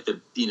story, like the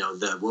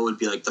what would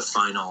be like the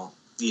final,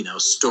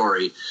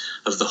 story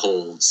of the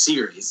whole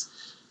series.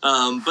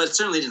 But it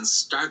certainly didn't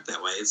start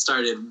that way. It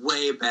started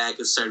way back.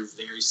 It started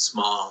very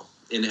small.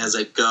 And as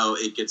I go,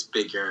 it gets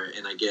bigger,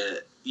 and I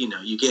get,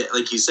 you get,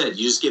 like you said,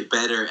 you just get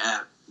better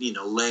at,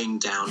 laying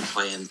down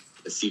plans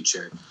for the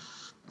future.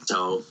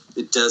 So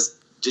it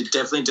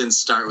definitely didn't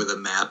start with a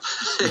map.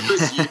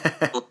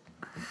 It was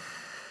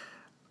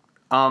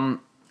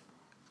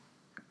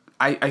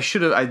I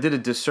did a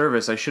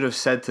disservice. I should have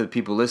said to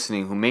people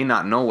listening who may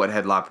not know what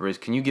Headlopper is,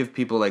 can you give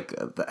people like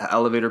the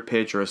elevator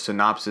pitch or a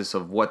synopsis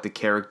of what the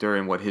character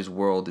and what his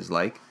world is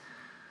like?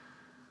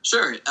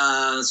 Sure.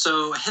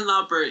 So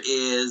Headlopper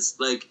is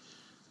like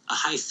a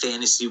high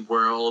fantasy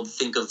world.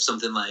 Think of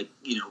something like,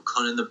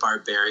 Conan the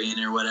Barbarian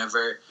or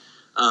whatever.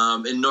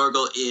 And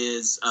Norgal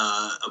is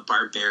a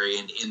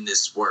barbarian in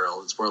this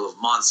world. It's a world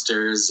of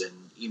monsters and,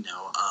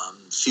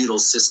 feudal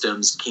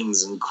systems,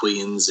 kings and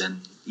queens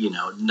and,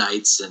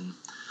 knights and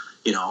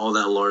all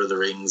that Lord of the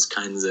Rings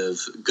kinds of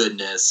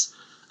goodness.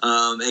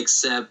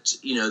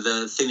 Except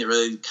the thing that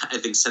really I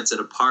think sets it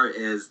apart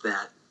is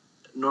that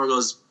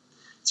Norgo's,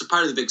 it's a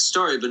part of the big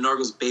story, but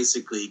Norgo's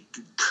basically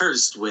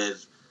cursed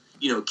with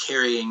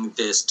carrying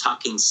this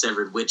talking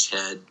severed witch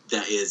head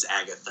that is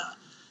Agatha,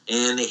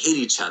 and they hate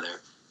each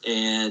other,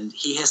 and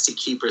he has to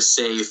keep her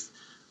safe,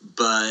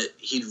 but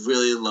he'd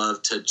really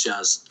love to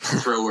just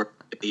throw her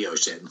in the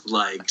ocean.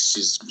 Like,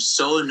 she's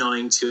so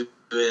annoying to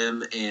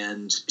him,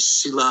 and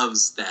she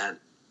loves that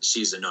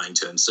she's annoying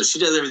to him, so she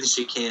does everything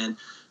she can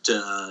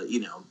to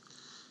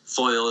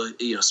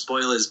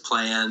spoil his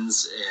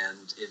plans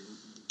and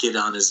get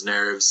on his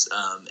nerves,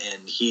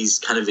 and he's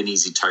kind of an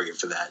easy target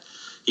for that.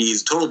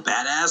 He's a total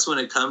badass when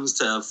it comes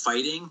to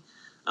fighting,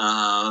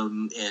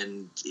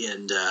 and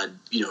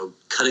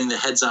cutting the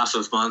heads off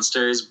of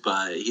monsters,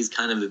 but he's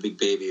kind of a big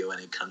baby when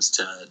it comes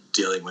to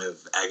dealing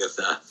with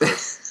Agatha, the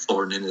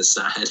thorn in his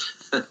side.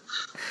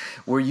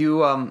 Were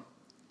you,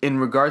 in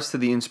regards to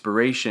the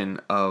inspiration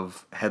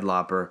of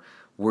Headlopper,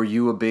 were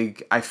you a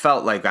big... I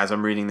felt like, as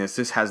I'm reading this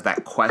has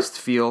that quest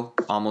feel,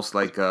 almost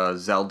like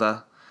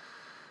Zelda.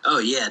 Oh,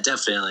 yeah,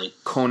 definitely.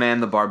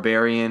 Conan the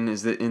Barbarian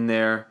is in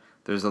there.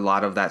 There's a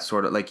lot of that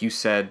sort of, like you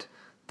said,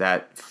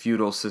 that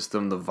feudal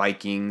system, the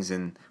Vikings,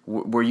 and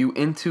were you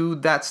into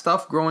that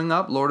stuff growing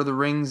up? Lord of the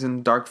Rings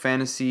and dark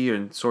fantasy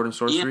and sword and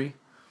sorcery?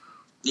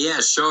 Yeah,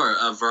 sure,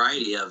 a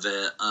variety of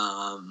it.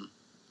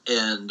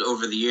 And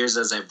over the years,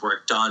 as I've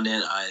worked on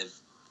it, I've,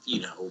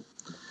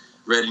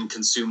 read and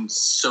consumed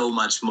so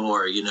much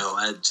more.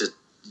 I just,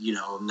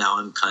 now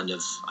I'm kind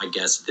of, I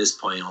guess at this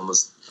point,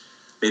 almost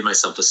made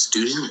myself a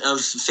student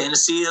of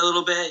fantasy a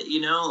little bit.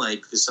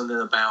 Like there's something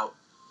about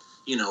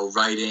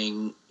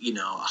writing, a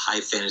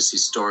high fantasy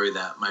story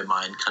that my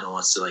mind kind of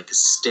wants to like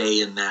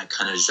stay in that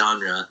kind of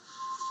genre,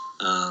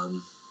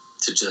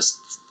 to just,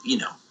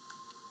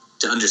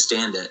 to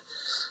understand it.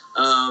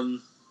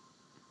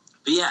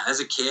 But yeah, as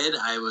a kid,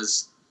 I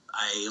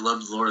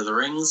loved Lord of the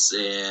Rings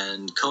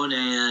and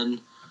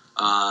Conan.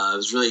 I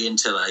was really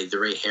into like the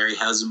Ray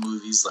Harryhausen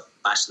movies, like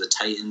Clash of the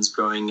Titans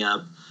growing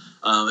up.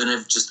 And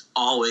I've just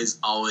always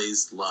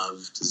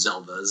loved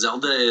Zelda.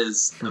 Zelda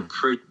is a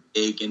pretty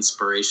big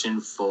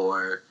inspiration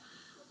for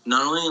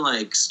not only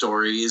like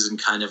stories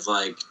and kind of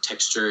like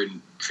texture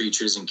and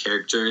creatures and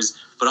characters,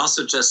 but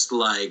also just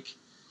like,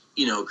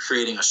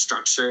 creating a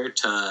structure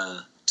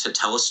to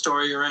tell a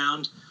story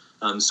around.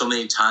 So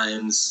many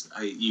times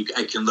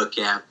I can look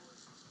at,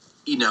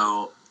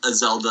 a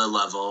Zelda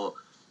level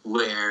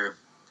where,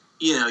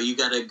 you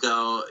gotta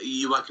go,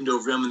 you walk into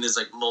a room and there's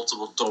like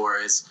multiple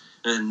doors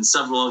and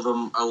several of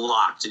them are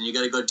locked and you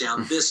gotta go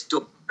down this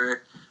door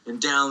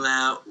and down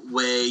that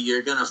way.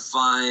 You're gonna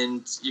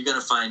find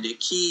a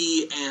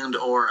key and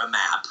or a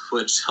map,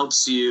 which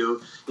helps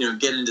you,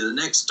 get into the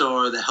next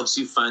door. That helps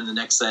you find the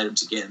next item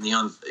to get in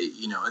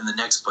the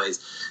next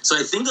place. So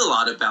I think a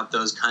lot about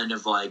those kind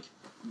of like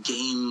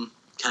game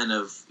kind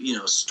of,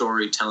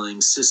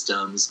 storytelling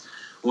systems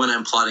when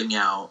I'm plotting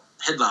out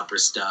Headlopper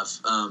stuff.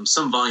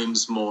 Some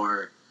volumes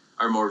are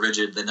more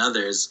rigid than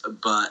others,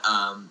 but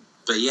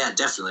yeah,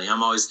 definitely.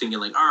 I'm always thinking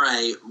like, all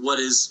right, what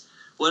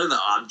are the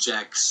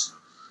objects?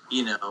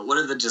 What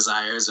are the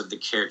desires of the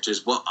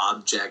characters? What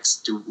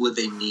objects would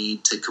they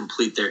need to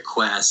complete their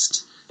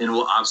quest? And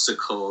what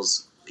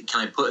obstacles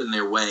can I put in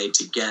their way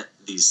to get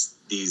these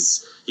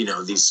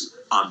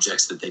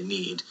objects that they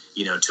need,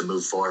 to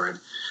move forward?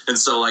 And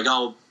so like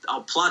I'll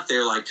plot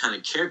their like kind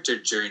of character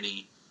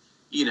journey,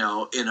 in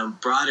a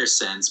broader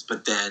sense,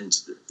 but then,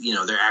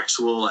 their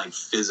actual like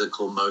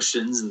physical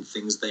motions and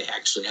things they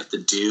actually have to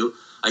do.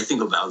 I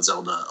think about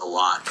Zelda a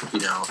lot,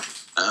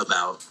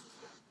 about,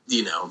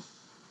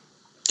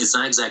 it's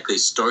not exactly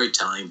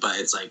storytelling, but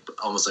it's like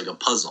almost like a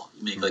puzzle.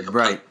 You make like a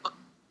puzzle,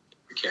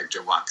 your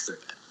character walk through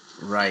it.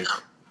 Right.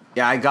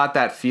 Yeah, I got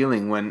that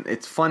feeling when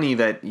it's funny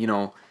that,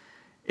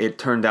 it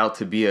turned out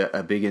to be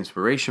a big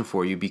inspiration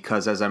for you,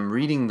 because as I'm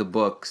reading the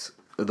book,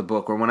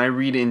 or when I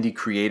read indie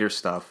creator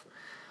stuff,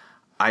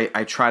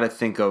 I try to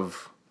think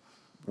of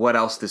what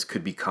else this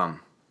could become,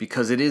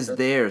 because it is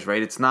theirs,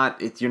 right?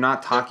 You're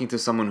not talking to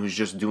someone who's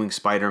just doing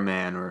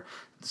Spider-Man or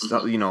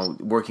stuff,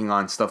 working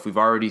on stuff we've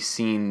already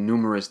seen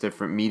numerous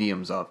different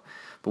mediums of.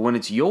 But when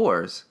it's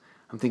yours,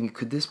 I'm thinking,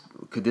 could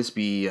this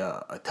be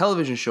a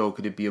television show?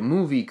 Could it be a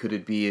movie? Could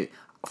it be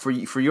for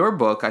your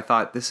book? I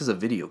thought this is a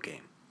video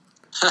game.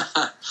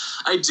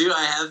 I do.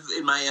 I have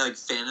in my like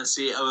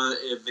fantasy of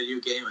a video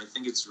game. I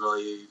think it's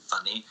really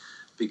funny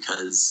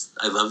because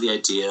I love the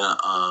idea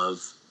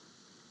of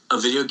a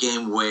video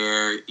game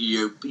where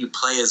you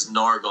play as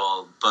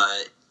Norgal,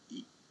 but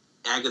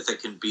Agatha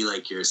can be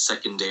like your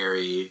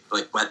secondary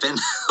like weapon.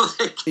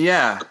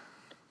 Yeah,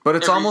 but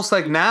it's almost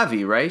like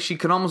Navi, right? She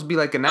can almost be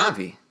like a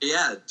Navi.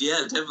 Yeah,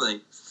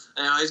 definitely.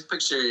 And I always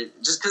picture,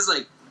 just because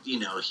like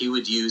he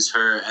would use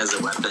her as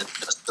a weapon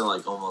just to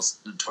like almost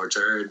torture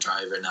her, or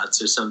drive her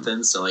nuts or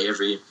something. So like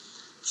every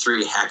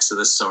 3 hacks of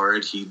the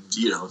sword, he'd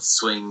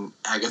swing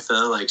Agatha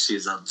like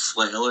she's a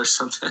flail or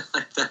something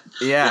like that.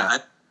 Yeah.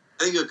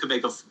 I think it could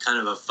make a kind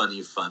of a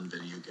funny, fun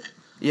video game.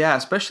 Yeah,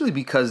 especially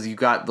because you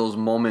got those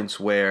moments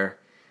where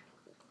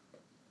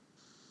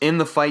in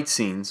the fight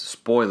scenes,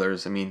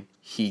 spoilers, I mean,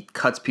 he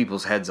cuts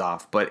people's heads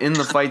off, but in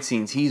the fight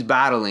scenes, he's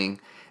battling,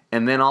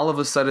 and then all of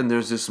a sudden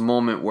there's this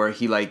moment where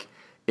he, like,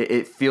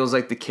 it feels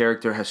like the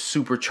character has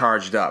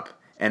supercharged up,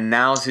 and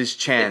now's his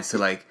chance to,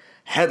 like,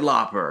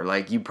 headlopper.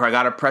 Like, you probably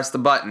gotta press the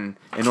button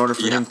in order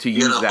for him to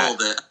use that.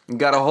 Hold it. You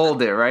gotta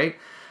hold it, right?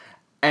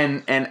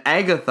 And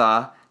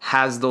Agatha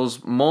has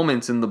those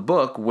moments in the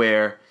book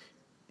where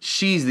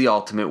she's the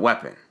ultimate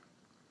weapon.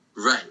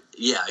 Right.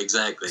 Yeah,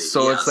 exactly.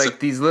 So it's like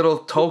these little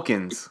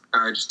tokens.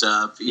 Charged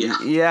up.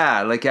 Yeah.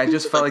 Yeah, like I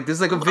just felt like this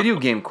is like a video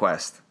game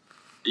quest.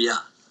 Yeah.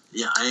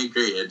 Yeah, I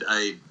agree.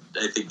 I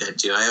think that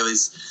too. I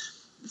always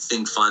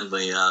think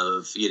fondly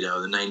of, the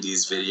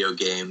 90s video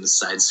games,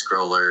 side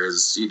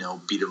scrollers,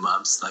 beat 'em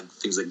ups, like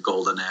things like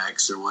Golden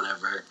Axe or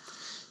whatever.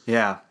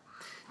 Yeah.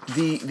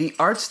 The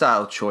art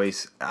style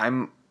choice,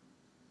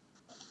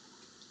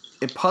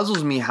 it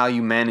puzzles me how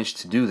you managed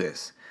to do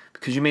this,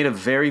 because you made a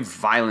very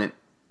violent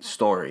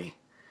story,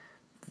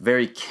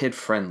 very kid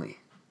friendly.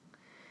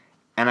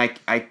 And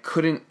I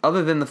couldn't,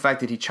 other than the fact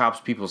that he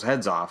chops people's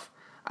heads off,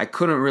 I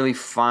couldn't really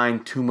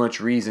find too much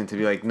reason to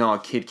be like, no, a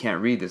kid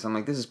can't read this. I'm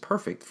like, this is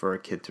perfect for a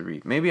kid to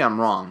read. Maybe I'm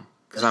wrong,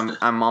 because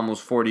I'm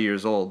almost 40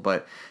 years old,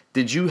 but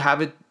did you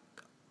have it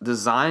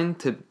designed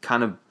to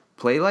kind of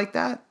play like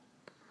that?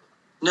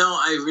 No,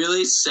 I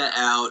really set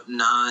out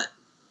not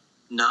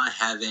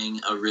having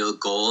a real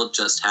goal,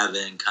 just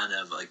having kind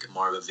of like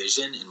more of a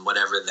vision, and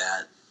whatever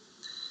that,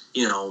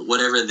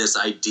 whatever this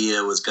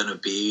idea was going to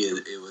be,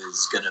 it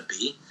was going to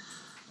be.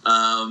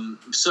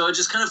 So it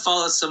just kind of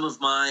follows some of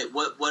my,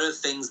 what are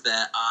things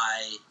that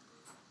I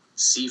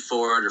see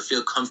forward or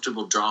feel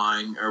comfortable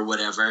drawing or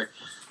whatever.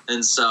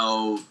 And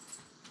so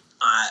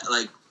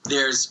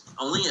there's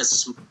only a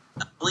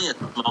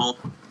small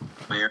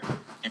square.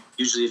 And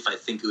usually if I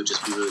think it would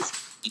just be really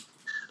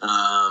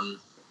funny,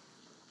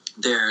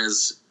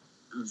 there's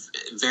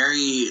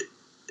very,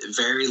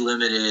 very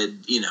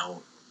limited,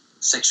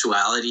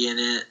 sexuality in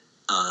it.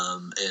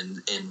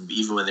 And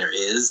even when there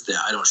is,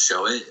 that I don't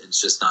show it.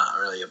 It's just not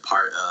really a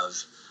part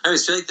of. I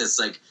always feel like that's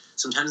like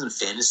sometimes in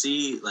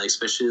fantasy, like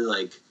especially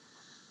like,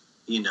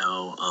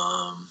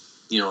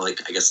 like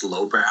I guess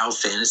lowbrow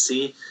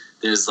fantasy.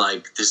 There's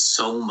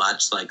so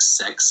much like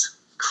sex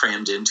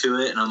crammed into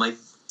it, and I'm like,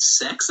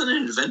 sex and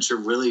an adventure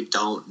really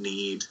don't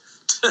need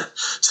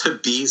to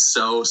be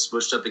so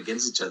smushed up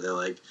against each other.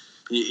 Like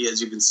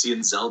as you can see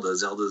in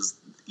Zelda's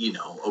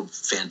a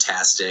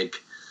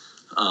fantastic.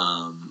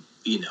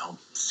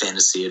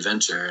 Fantasy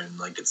adventure, and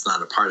like it's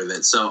not a part of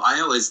it. So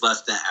I always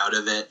left that out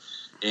of it.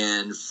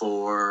 And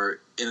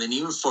then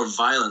even for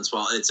violence,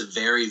 while it's a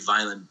very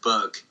violent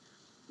book,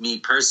 me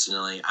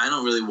personally, I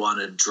don't really want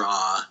to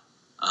draw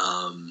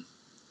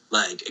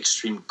like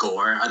extreme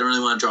gore. I don't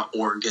really want to draw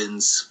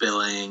organs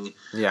spilling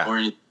or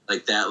anything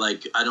like that.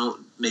 Like I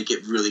don't make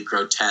it really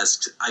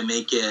grotesque.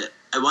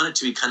 I want it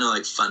to be kind of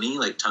like funny,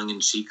 like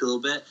tongue-in-cheek a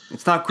little bit.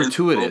 It's not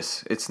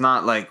gratuitous. It's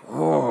not like,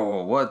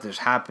 whoa, what just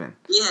happened?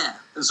 Yeah.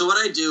 And so what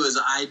I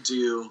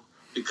do,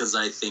 because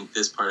I think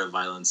this part of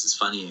violence is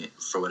funny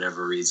for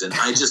whatever reason,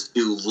 I just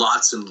do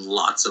lots and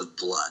lots of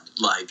blood.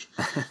 Like,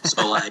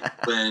 so like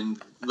when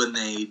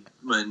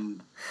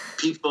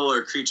people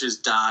or creatures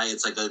die,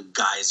 it's like a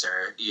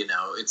geyser,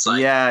 it's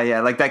like... Yeah,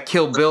 like that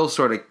Kill Bill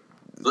sort of...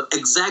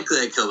 Exactly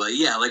like Kill Bill.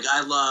 Yeah, like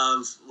I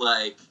love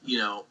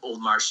old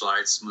martial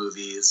arts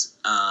movies,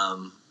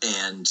 and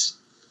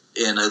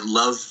I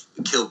love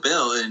Kill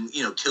Bill, and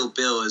Kill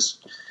Bill is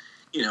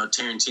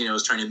Tarantino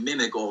is trying to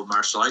mimic old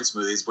martial arts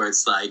movies where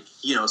it's like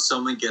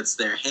someone gets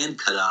their hand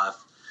cut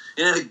off,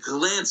 and at a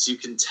glance you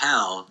can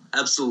tell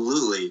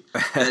absolutely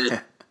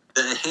that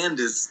the hand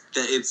is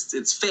that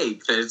it's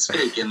fake,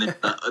 and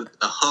the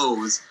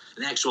hose.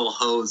 An actual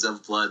hose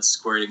of blood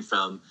squirting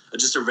from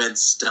just a red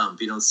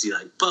stump. You don't see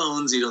like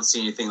bones. You don't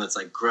see anything that's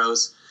like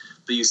gross,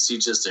 but you see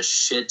just a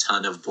shit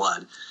ton of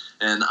blood.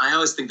 And I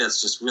always think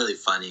that's just really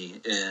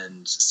funny.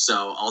 And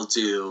so I'll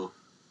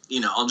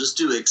just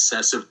do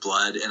excessive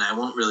blood, and I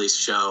won't really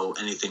show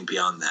anything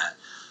beyond that.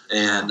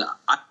 And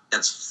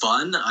that's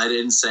fun. I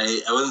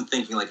wasn't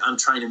thinking like I'm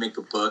trying to make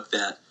a book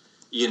that,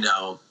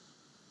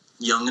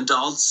 young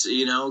adults,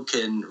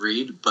 can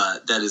read,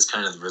 but that is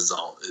kind of the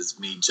result, is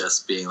me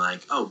just being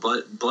like, oh,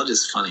 blood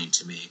is funny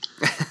to me.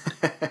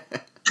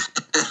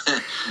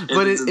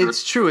 But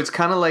it's true. It's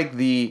kind of like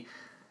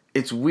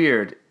it's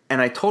weird, and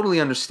I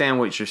totally understand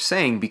what you're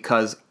saying,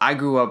 because I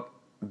grew up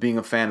being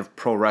a fan of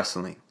pro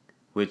wrestling,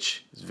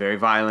 which is very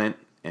violent,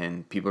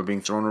 and people are being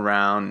thrown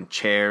around, and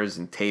chairs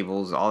and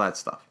tables, all that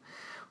stuff.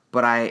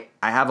 But I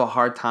have a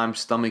hard time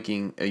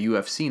stomaching a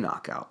UFC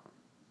knockout.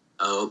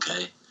 Oh,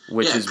 okay.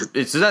 Which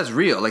that's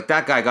real. Like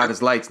that guy got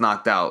his lights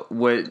knocked out.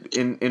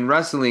 In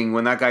wrestling,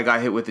 when that guy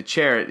got hit with the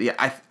chair,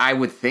 I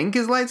would think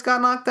his lights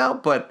got knocked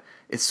out, but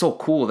it's so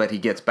cool that he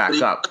gets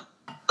back up.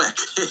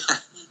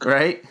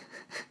 Right?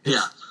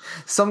 Yeah.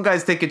 Some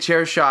guys take a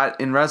chair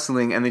shot in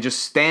wrestling and they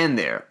just stand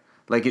there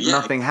like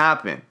nothing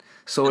happened.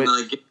 So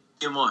and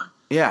get more.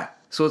 Yeah.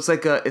 So it's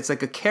like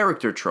a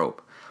character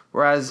trope.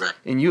 Whereas Right.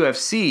 in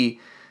UFC,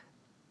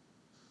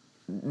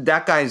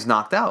 that guy's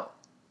knocked out.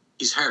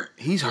 He's hurt.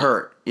 He's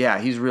hurt. Yeah,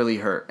 he's really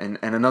hurt. And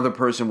another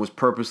person was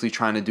purposely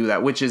trying to do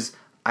that, which is,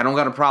 I don't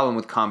got a problem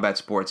with combat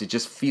sports. It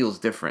just feels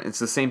different. It's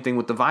the same thing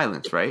with the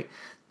violence, right?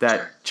 That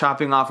Sure.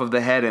 chopping off of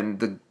the head and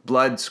the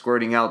blood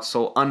squirting out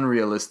so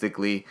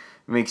unrealistically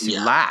makes you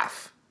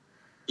laugh.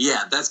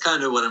 Yeah, that's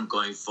kind of what I'm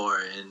going for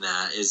in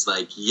that is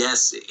like,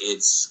 yes,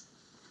 it's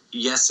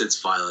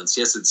violence.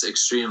 Yes, it's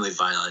extremely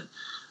violent.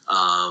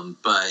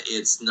 But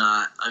it's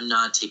not, I'm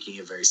not taking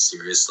it very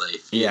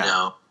seriously, you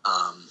know?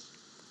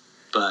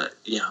 But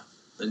yeah,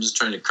 I'm just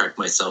trying to correct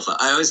myself.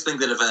 I always think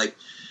that I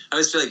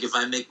always feel like if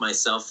I make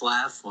myself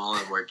laugh while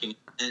I'm working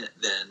it,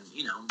 then,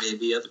 you know,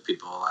 maybe other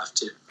people will laugh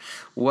too.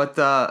 What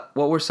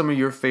were some of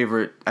your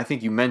favorite, I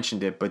think you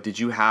mentioned it, but did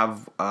you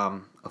have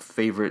a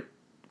favorite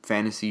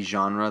fantasy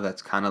genre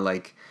that's kind of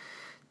like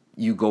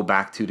you go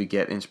back to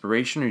get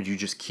inspiration, or do you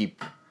just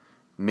keep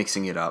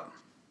mixing it up?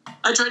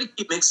 I try to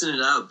keep mixing it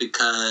up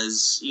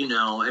because, you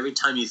know, every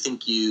time you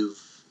think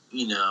you've,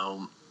 you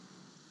know,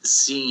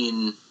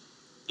 seen,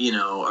 you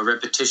know, a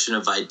repetition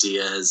of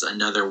ideas,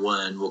 another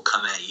one will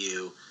come at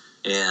you,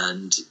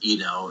 and, you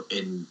know,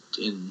 in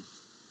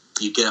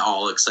you get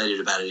all excited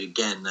about it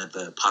again, at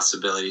the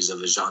possibilities of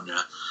the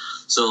genre.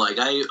 So, like,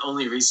 I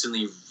only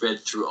recently read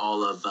through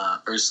all of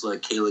Ursula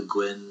K. Le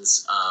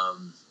Guin's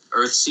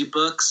Earthsea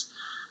books.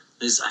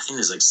 I think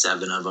there's like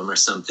 7 of them or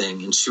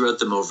something, and she wrote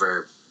them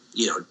over,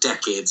 you know,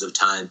 decades of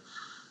time.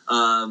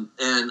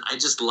 And I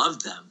just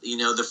loved them. You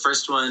know, the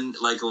first one,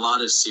 like a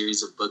lot of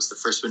series of books, the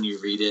first one you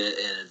read it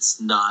and it's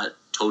not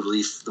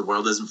totally, the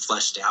world isn't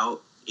fleshed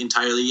out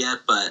entirely yet,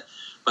 but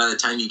by the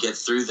time you get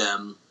through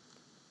them,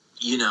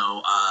 you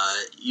know,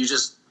 you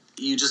just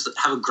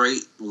have a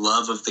great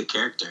love of the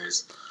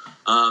characters.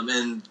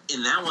 And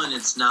in that one,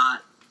 it's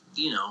not,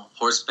 you know,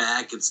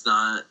 horseback. It's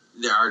not,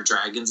 there are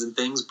dragons and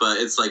things, but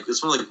it's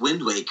more like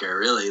Wind Waker,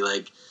 really.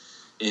 Like,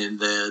 in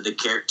the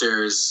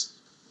characters,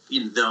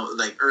 you know,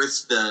 like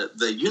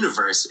the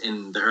universe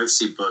in the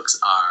Earthsea books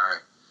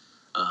are,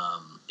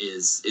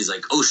 is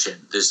like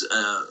ocean. There's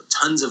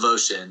tons of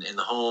ocean, and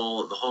the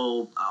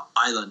whole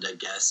island, I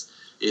guess,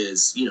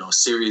 is, you know, a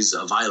series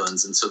of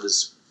islands, and so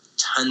there's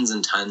tons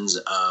and tons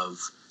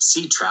of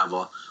sea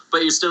travel,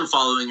 but you're still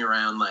following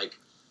around, like,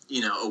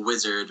 you know, a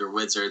wizard or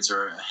wizards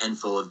or a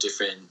handful of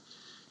different,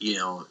 you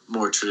know,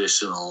 more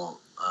traditional,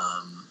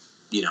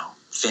 you know,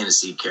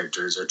 fantasy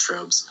characters or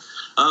tropes.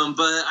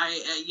 But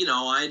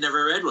I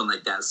never read one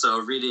like that.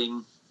 So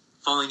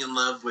falling in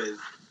love with,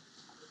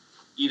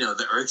 you know,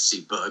 the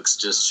Earthsea books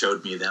just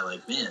showed me that,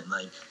 like, man,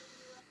 like,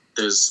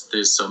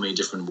 there's so many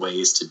different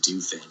ways to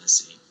do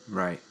fantasy.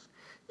 Right.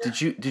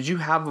 Did you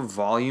have a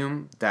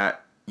volume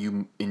that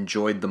you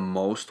enjoyed the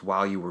most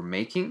while you were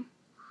making?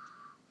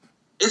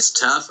 It's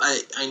tough.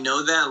 I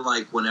know that,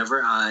 like,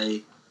 whenever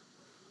I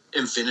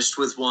am finished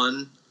with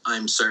one,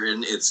 I'm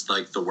certain it's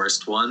like the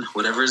worst one.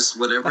 Whatever is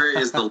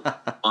the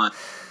one,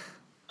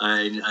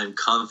 I'm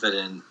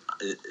confident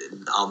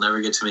I'll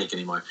never get to make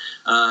anymore.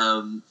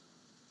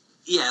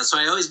 Yeah, so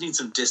I always need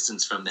some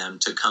distance from them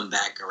to come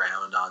back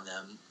around on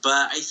them.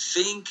 But I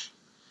think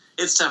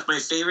it's tough. My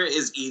favorite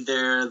is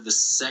either the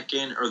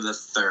second or the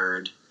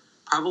third.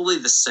 Probably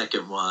the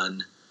second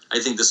one. I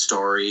think the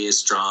story is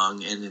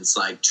strong and it's,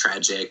 like,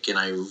 tragic, and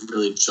I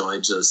really enjoy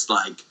just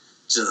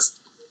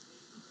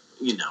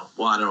you know,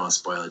 well, I don't want to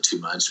spoil it too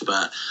much,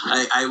 but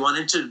I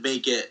wanted to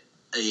make it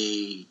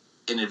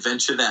an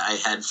adventure that I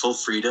had full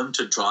freedom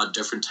to draw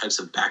different types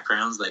of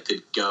backgrounds that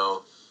could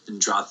go and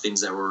draw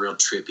things that were real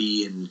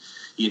trippy and,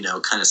 you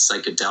know, kind of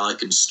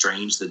psychedelic and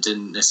strange that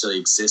didn't necessarily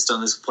exist on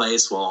this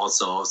place, while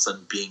also all of a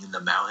sudden being in the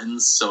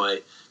mountains. So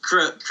I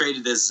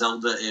created this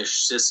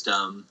Zelda-ish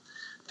system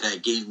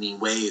that gave me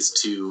ways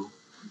to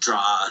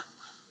draw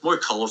more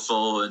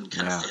colorful and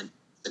kind of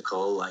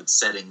fantastical, like,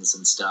 settings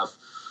and stuff.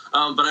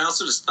 But I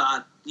also just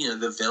thought, you know,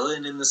 the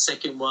villain in the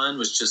second one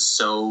was just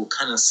so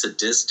kind of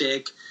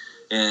sadistic,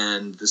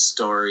 and the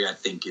story, I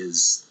think,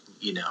 is,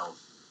 you know,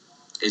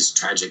 is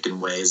tragic in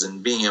ways,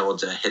 and being able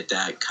to hit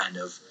that kind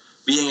of,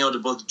 being able to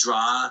both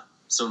draw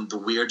some of the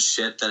weird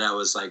shit that I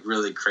was, like,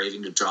 really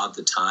craving to draw at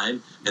the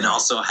time, and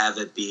also have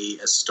it be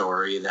a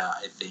story that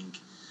I think,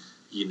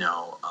 you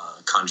know,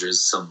 conjures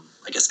some,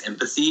 I guess,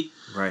 empathy.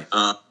 Right.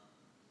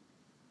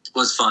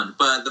 Was fun.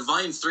 But the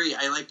Volume 3,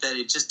 I like that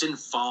it just didn't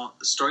fall,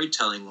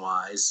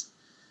 storytelling-wise,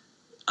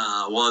 while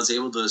I was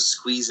able to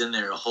squeeze in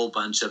there a whole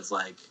bunch of,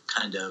 like,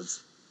 kind of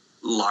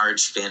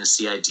large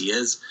fantasy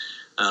ideas,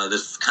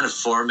 the kind of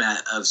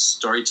format of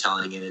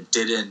storytelling, and it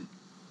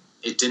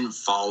didn't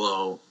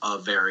follow a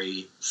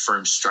very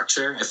firm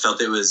structure. I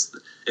felt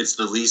it's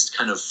the least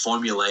kind of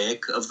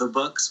formulaic of the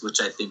books, which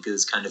I think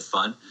is kind of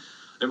fun.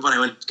 And when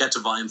I got to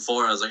Volume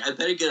 4, I was like, I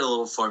better get a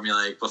little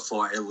formulaic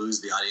before I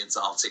lose the audience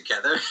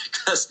altogether,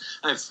 because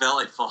I felt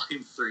like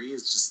Volume 3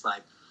 is just,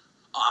 like,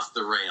 off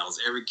the rails.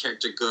 Every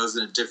character goes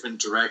in a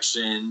different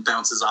direction,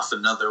 bounces off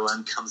another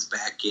one, comes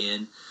back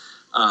in.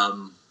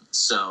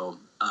 So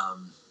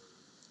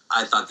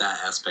I thought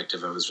that aspect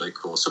of it was really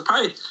cool. So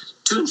probably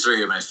 2 and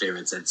 3 are my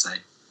favorites, I'd say.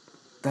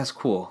 That's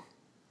cool.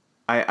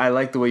 I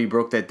like the way you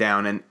broke that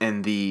down,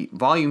 and the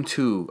volume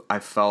 2, I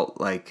felt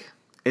like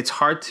it's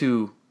hard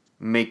to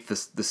make the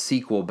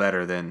sequel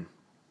better than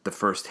the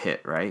first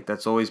hit, right?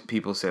 That's always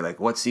people say, like,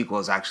 what sequel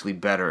is actually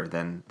better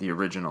than the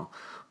original?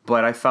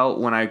 But I felt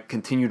when I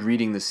continued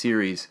reading the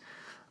series,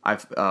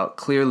 I've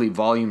clearly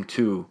volume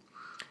 2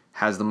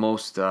 has the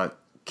most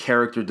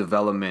character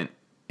development,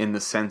 in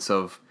the sense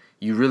of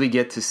you really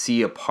get to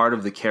see a part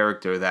of the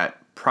character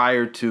that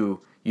prior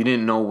to you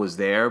didn't know was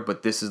there,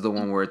 but this is the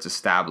one where it's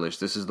established.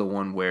 This is the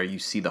one where you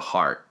see the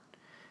heart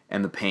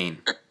and the pain.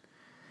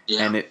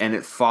 Yeah.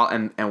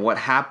 And what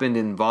happened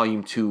in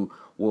volume 2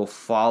 will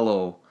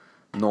follow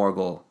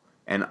Norgal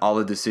and all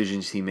the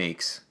decisions he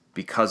makes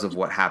because of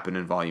what happened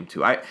in volume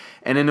 2.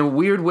 And in a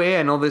weird way,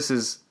 I know this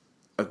is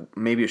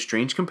maybe a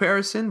strange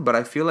comparison, but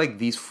I feel like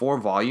these 4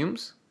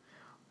 volumes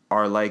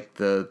are like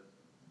the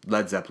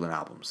Led Zeppelin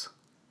albums.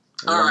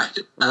 All right.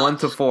 1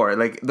 to 4.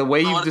 Like the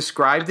way you've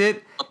described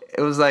it,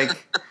 it was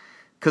like,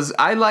 because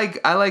I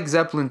like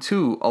Zeppelin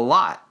 2 a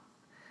lot.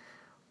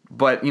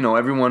 But, you know,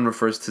 everyone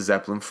refers to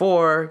Zeppelin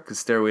 4, because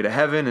Stairway to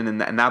Heaven, and in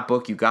that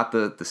book you got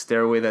the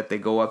stairway that they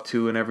go up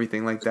to and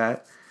everything like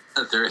that.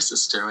 There is a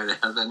Stairway to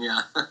Heaven,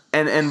 yeah.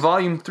 And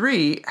volume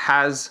 3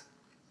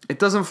 it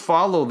doesn't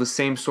follow the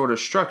same sort of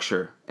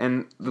structure.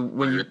 And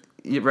when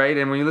you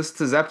listen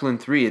to Zeppelin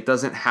 3, it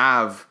doesn't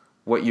have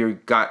what you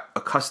got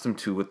accustomed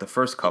to with the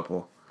first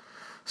couple.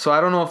 So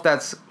I don't know if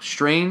that's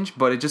strange,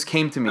 but it just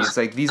came to me. It's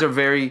like these are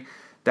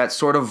that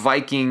sort of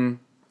Viking,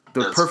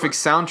 the perfect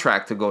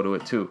soundtrack to go to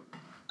it too.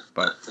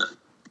 But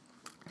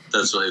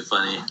that's really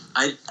funny.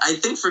 I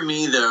think for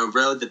me the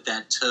road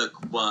that took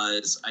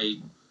was I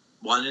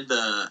wanted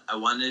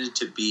it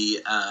to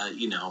be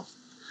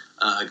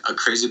a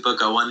crazy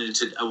book. I wanted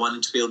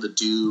to be able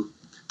to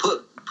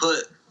put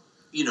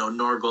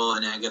Norgal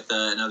and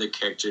Agatha and other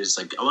characters,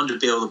 like I wanted to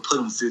be able to put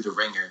them through the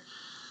ringer.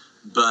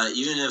 But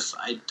even if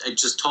I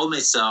just told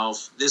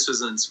myself this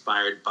was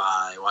inspired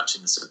by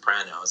watching The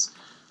Sopranos,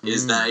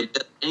 is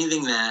that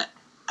anything that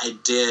I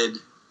did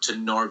to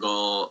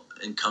Norgal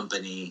and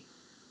company,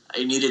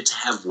 I needed to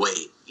have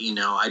weight. You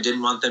know, I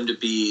didn't want them to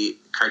be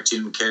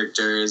cartoon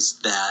characters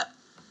that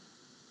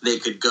I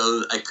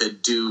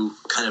could do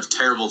kind of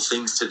terrible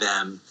things to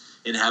them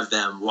and have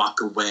them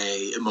walk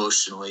away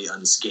emotionally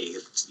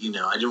unscathed. You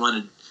know, I didn't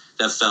want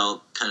that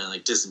felt kind of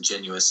like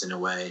disingenuous in a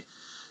way.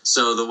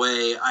 So the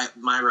way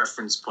my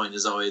reference point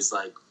is always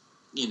like,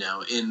 you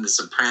know, in The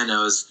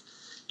Sopranos,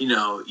 you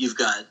know, you've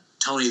got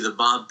Tony the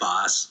mob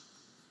boss,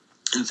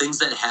 and things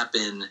that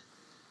happen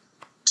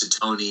to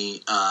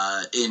Tony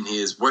in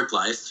his work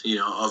life, you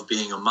know, of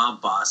being a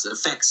mob boss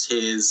affects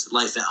his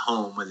life at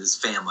home with his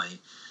family.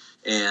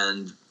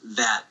 And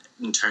that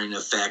in turn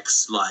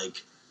affects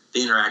like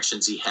the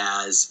interactions he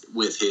has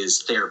with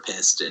his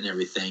therapist and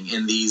everything.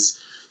 And these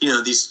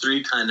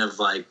 3 kind of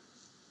like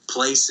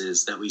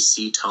places that we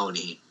see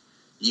Tony,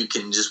 you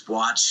can just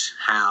watch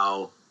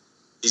how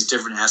these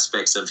different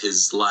aspects of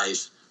his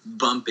life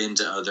bump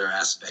into other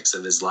aspects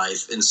of his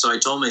life. And so I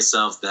told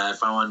myself that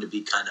if I wanted to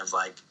be kind of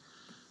like,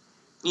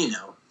 you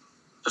know,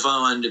 if I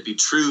wanted to be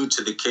true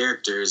to the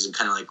characters and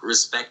kind of like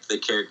respect the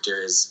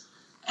characters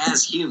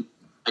as human,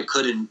 I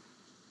couldn't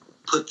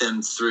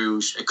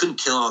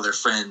kill all their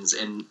friends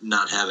and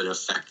not have it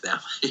affect them.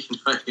 You know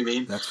what I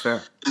mean? That's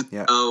fair.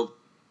 Yeah.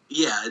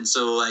 And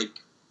so like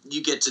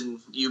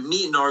you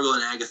meet Norgal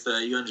and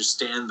Agatha, you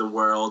understand the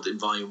world in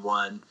volume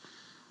 1.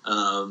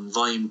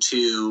 Volume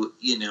 2,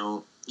 you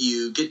know,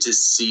 you get to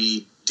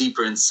see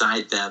deeper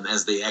inside them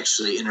as they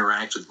actually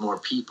interact with more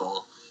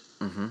people.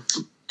 Mm-hmm.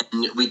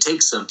 And we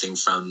take something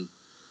from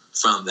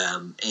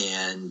them,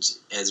 and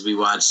as we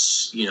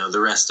watch, you know, the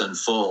rest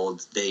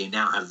unfold, they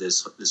now have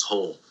this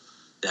hole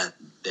that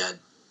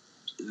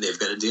they've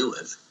got to deal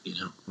with, you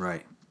know.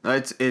 Right.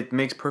 It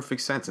makes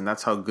perfect sense, and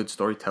that's how good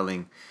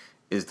storytelling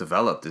is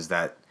developed, is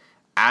that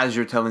as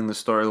you're telling the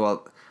story,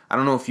 well, I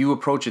don't know if you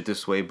approach it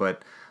this way,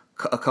 but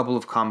a couple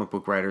of comic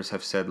book writers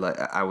have said, like,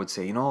 I would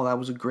say, you know, that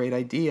was a great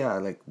idea.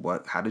 Like,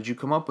 how did you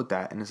come up with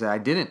that? And I said, I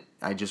didn't.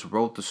 I just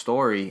wrote the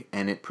story,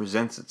 and it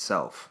presents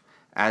itself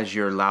as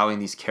you're allowing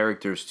these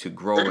characters to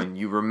grow, and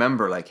you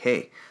remember, like,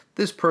 hey,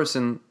 this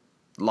person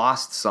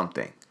lost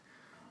something.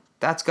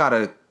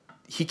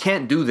 He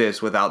can't do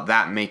this without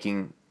that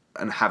making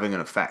and having an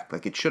effect.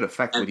 Like, it should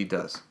affect what he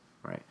does,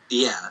 right?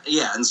 Yeah,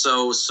 and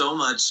so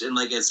much, and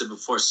like I said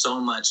before, so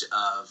much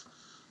of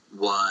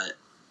what,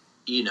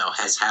 you know,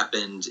 has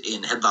happened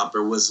in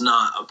Headlopper was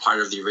not a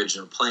part of the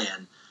original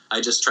plan. I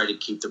just try to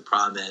keep the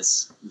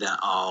promise that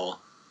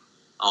I'll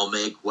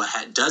make what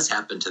does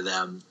happen to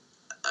them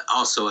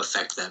also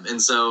affect them.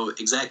 And so,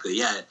 exactly,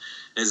 yeah,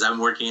 as I'm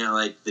working out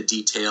like the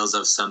details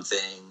of something,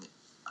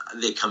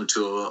 they come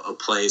to a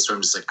place where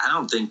I'm just like, I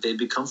don't think they'd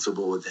be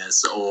comfortable with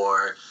this,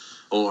 or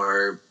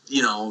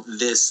you know,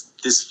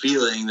 this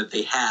feeling that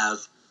they have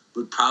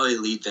would probably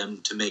lead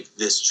them to make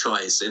this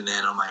choice. And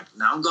then I'm like,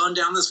 now I'm going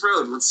down this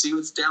road. Let's see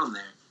what's down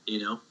there, you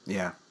know?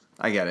 Yeah,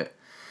 I get it.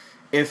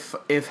 If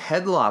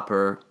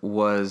Headlopper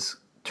was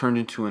turned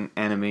into an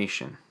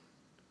animation,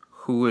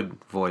 who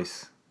would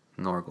voice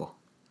Norgal?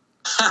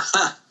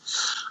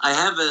 I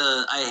have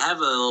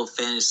a little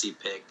fantasy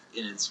pick,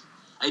 and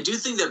I do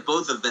think that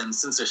both of them,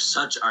 since they're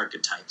such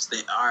archetypes,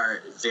 they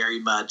are very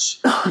much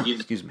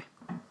Excuse me.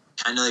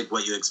 kind of like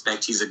what you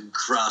expect. He's a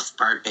gruff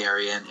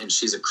barbarian, and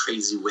she's a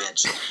crazy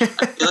witch. I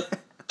feel like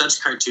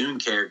such cartoon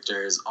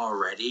characters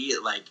already,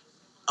 like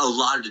a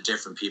lot of the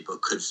different people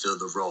could fill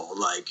the role.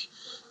 Like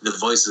the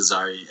voices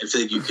are, I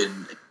feel like you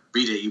can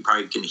read it, you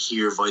probably can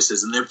hear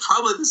voices, and they're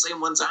probably the same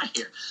ones I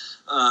hear.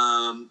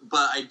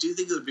 But I do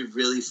think it would be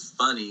really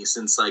funny,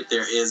 since like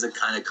there is a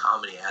kind of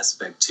comedy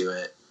aspect to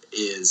it.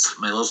 Is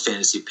my little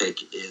fantasy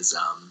pick is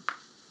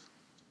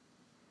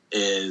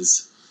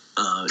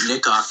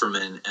Nick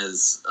Offerman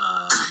as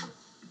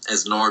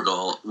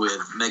Norgal,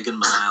 with Megan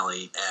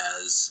Mullally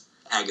as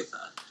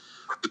Agatha,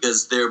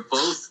 because they're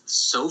both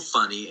so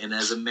funny, and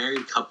as a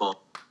married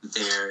couple,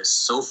 they're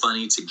so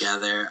funny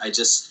together. I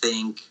just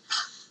think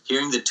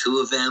hearing the two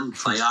of them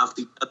play off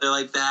each other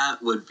like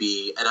that would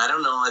be, and I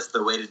don't know if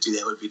the way to do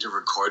that would be to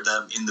record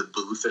them in the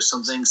booth or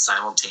something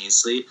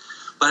simultaneously,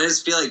 but I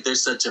just feel like they're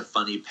such a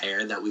funny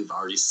pair that we've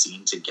already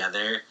seen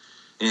together.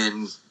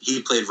 And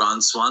he played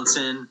Ron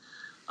Swanson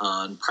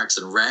on Parks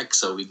and Rec,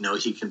 so we know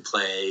he can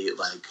play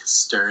like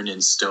stern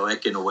and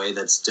stoic in a way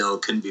that still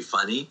can be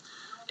funny.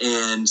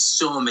 And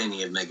so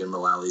many of Megan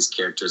Mullally's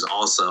characters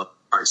also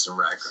Parks and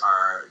Rec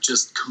are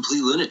just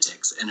complete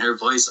lunatics, and her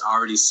voice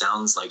already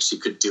sounds like she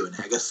could do an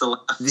Agatha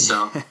laugh.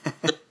 So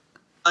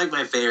like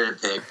my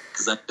favorite pick,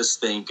 because I just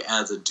think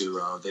as a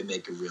duo they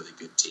make a really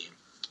good team.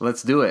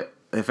 Let's do it.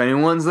 If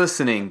anyone's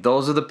listening,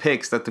 those are the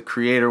picks that the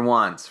creator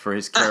wants for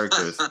his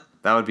characters.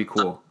 That would be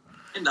cool.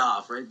 And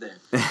off right there.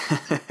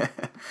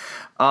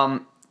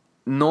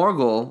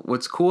 Norgal,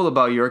 what's cool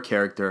about your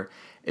character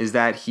is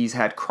that he's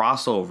had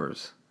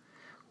crossovers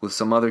with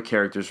some other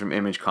characters from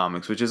Image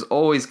Comics, which is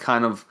always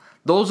kind of,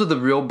 those are the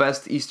real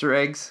best Easter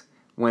eggs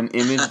when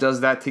Image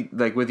does that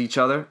like with each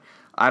other.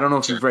 I don't know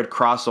if you've read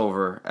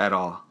crossover at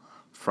all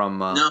from.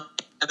 No, I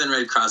haven't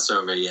read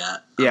crossover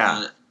yet.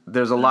 Yeah,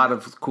 there's a lot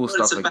of cool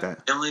stuff like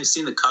that. I've only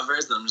seen the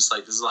covers, and I'm just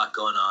like, there's a lot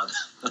going on.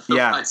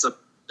 Yeah.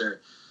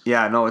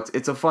 Yeah, no,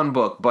 it's a fun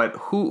book. But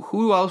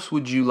who else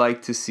would you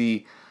like to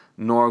see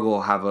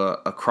Norgal have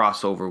a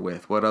crossover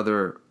with? What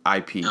other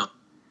IP? No.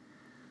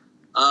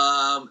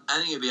 I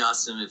think it'd be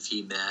awesome if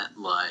he met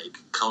like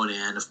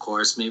Conan, of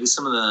course, maybe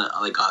some of the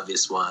like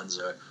obvious ones,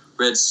 or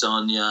Red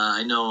Sonja.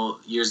 I know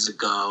years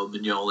ago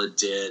Mignola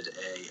did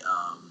a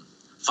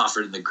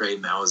Fafhrd and the Grey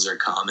Mouser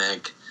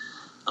comic.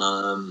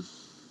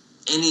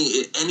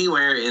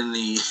 Anywhere in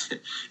the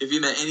if you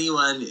met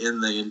anyone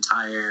in the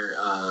entire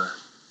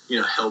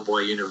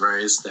Hellboy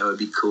universe, that would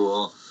be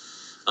cool.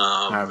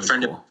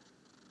 Friend of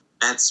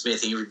Matt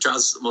Smith, he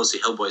draws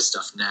mostly Hellboy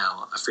stuff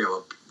now. I forget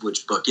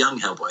which book, Young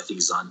Hellboy, I think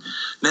he's on.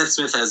 Matt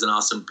Smith has an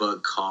awesome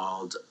book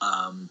called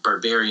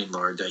Barbarian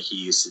Lord that he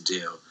used to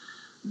do.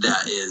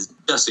 That is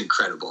just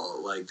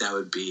incredible. Like that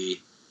would be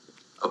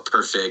a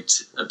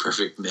perfect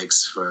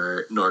mix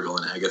for Norgal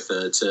and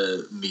Agatha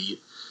to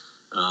meet.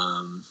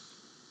 I'm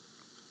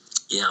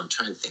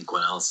trying to think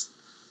what else.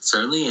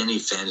 Certainly any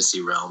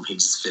fantasy realm he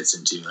just fits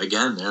into.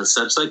 Again, they're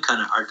such like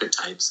kind of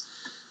archetypes.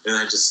 And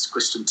I just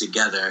squished them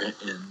together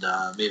and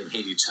made them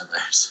hate each other.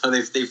 So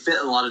they fit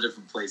a lot of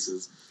different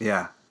places.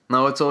 Yeah.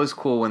 No, it's always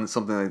cool when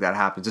something like that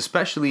happens,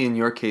 especially in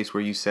your case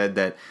where you said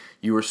that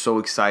you were so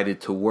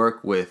excited to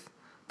work with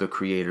the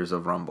creators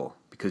of Rumble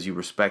because you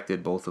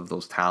respected both of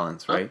those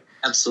talents, right?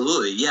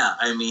 Absolutely, yeah.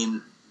 I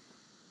mean,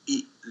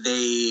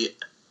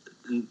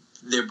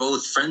 they're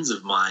both friends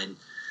of mine,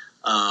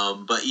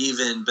 but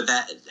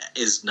that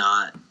is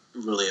not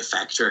really a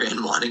factor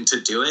in wanting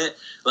to do it.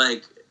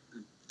 Like,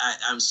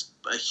 I'm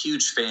a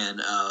huge fan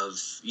of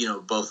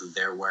both of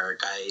their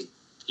work.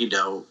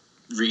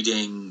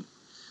 Reading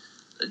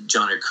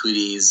John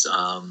Arcudi's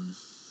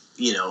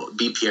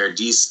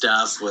BPRD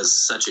stuff was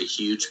such a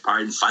huge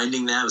part, and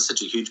finding that was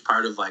such a huge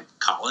part of like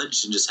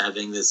college, and just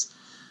having this,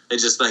 it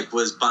just like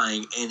was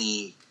buying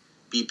any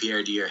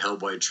BPRD or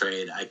Hellboy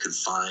trade I could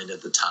find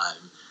at the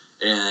time,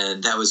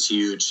 and that was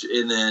huge.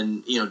 And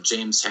then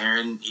James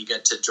Herron, he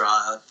got to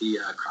draw the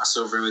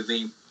crossover with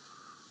me,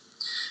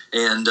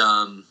 and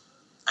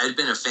I'd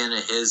been a fan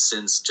of his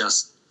since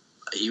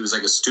he was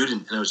like a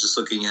student, and I was just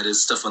looking at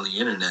his stuff on the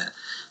internet.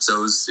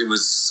 So it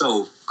was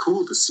so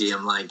cool to see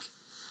him like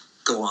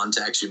go on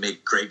to actually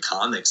make great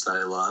comics that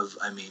I love.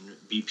 I mean,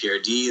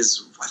 BPRD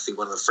is, I think,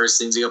 one of the first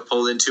things he got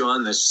pulled into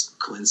on. That's just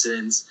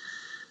coincidence.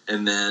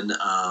 And then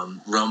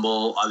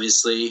Rumble,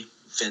 obviously,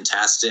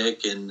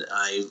 fantastic. And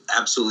I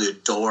absolutely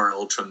adore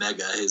Ultra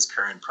Mega, his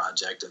current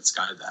project at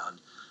Skybound.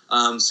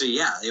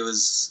 It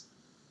was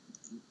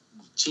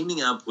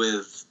teaming up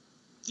with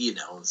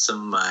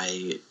some of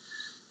my,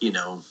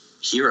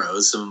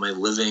 heroes, some of my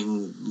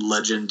living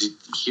legend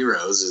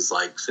heroes is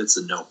like, it's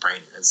a no-brainer.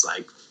 It's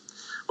like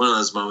one of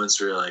those moments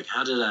where you're like,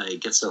 how did I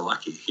get so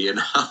lucky?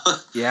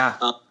 Yeah.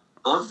 I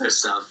love their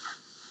stuff.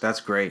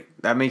 That's great.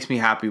 That makes me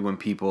happy when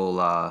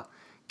people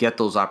get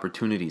those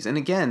opportunities. And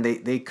again,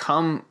 they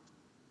come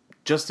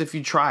just if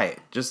you try it.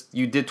 Just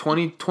you did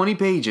 20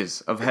 pages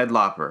of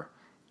Headlopper,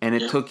 and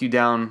it took you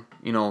down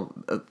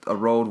a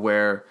road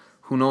where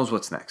who knows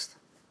what's next.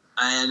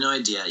 I had no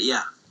idea.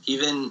 Yeah,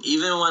 even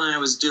when I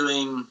was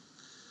doing,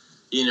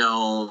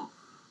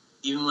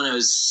 even when I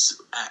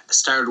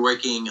started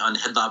working on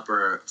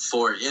Headlopper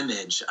for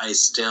Image, I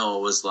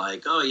still was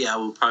like, oh yeah,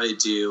 we'll probably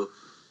do,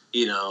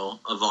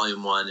 a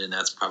volume 1, and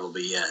that's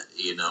probably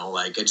it.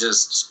 Like I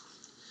just,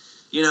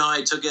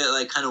 I took it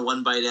like kind of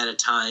one bite at a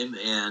time,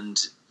 and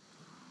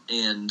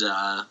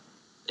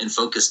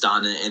focused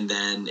on it, and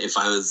then it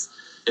was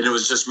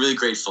just really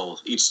grateful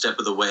each step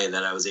of the way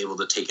that I was able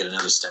to take it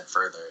another step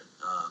further.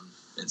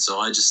 And so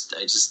I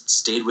just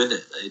stayed with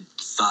it.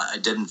 I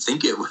didn't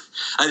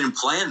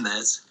plan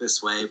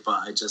this way,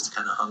 but I just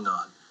kind of hung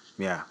on.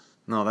 Yeah,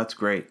 no, that's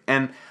great.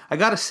 And I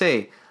gotta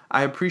say,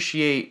 I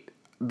appreciate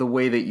the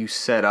way that you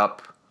set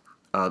up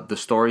the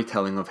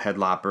storytelling of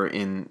Headlopper,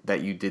 in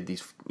that you did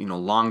these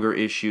longer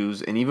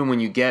issues, and even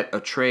when you get a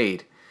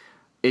trade,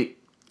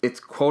 it's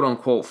quote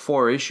unquote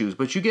 4 issues,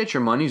 but you get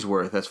your money's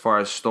worth as far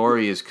as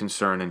story is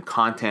concerned and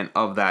content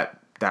of that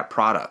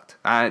product.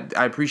 I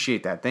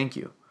appreciate that. Thank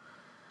you.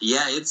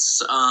 Yeah, it's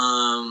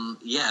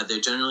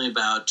they're generally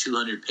about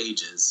 200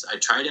 pages. I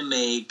try to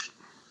make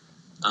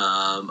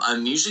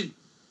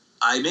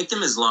I make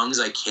them as long as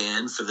I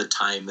can for the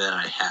time that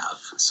I have.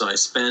 So I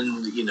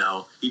spend,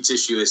 each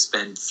issue I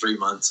spend 3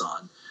 months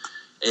on.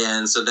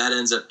 And so that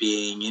ends up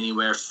being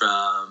anywhere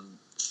from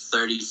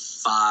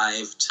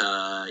 35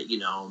 to,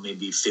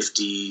 maybe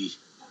 50,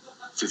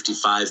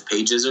 55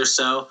 pages or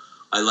so.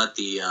 I let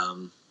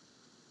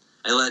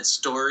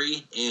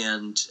story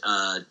and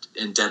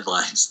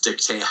deadlines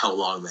dictate how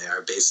long they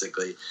are,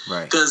 basically.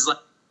 Right. Because like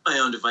my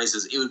own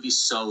devices, it would be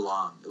so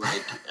long.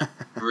 Like,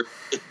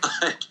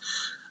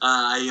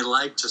 I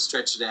like to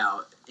stretch it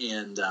out,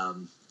 and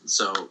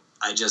so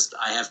I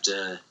have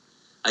to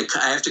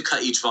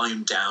cut each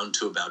volume down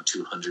to about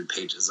 200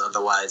 pages.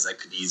 Otherwise, I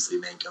could easily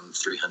make them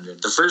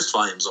 300. The first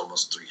volume's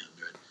almost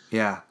 300.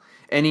 Yeah.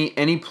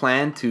 Any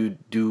plan to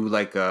do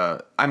like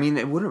a? I mean,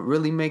 it wouldn't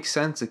really make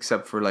sense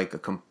except for like a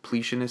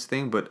completionist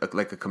thing, but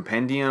like a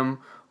compendium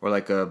or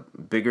like a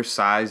bigger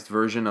sized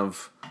version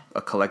of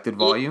a collected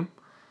volume.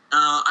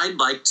 I'd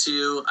like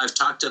to. I've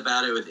talked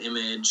about it with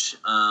Image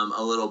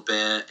a little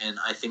bit, and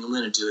I think I'm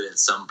going to do it at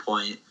some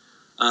point.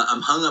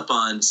 I'm hung up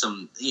on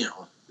some,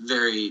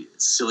 very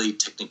silly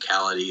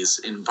technicalities,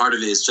 and part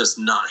of it is just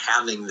not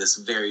having this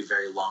very,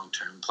 very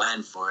long-term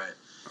plan for it.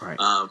 Right.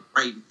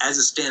 Right as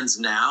it stands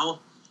now,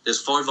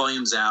 there's 4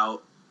 volumes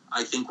out.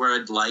 I think where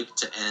I'd like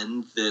to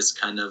end this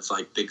kind of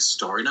like big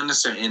story, not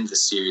necessarily end the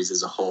series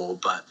as a whole,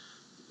 but,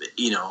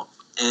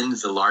 end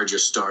the larger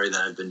story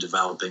that I've been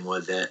developing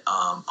with it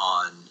on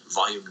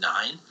volume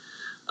 9.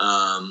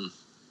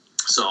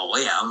 So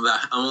yeah, I'm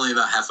only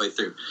about halfway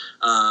through.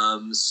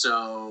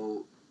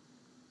 So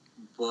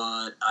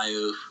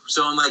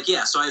I'm like,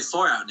 yeah, so I have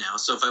 4 out now.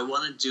 So if I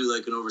want to do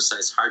like an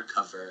oversized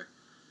hardcover,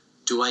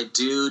 do I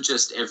do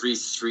just every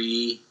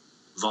 3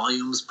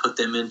 volumes, put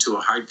them into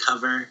a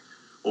hardcover,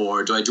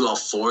 or do I do all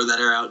 4 that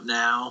are out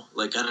now?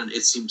 Like, I'm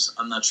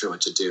not sure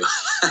what to do,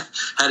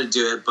 how to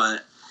do it,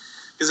 but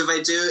because if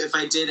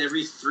I did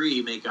every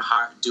 3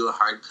 do a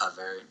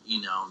hardcover,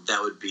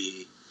 that would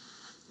be,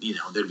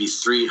 there'd be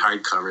 3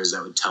 hardcovers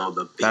that would tell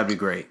the big. That'd be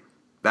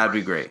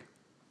great.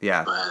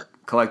 Yeah. But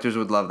collectors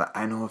would love that.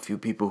 I know a few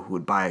people who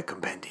would buy a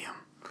compendium.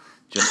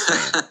 Just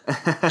saying.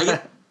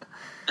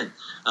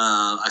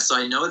 So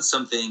I know it's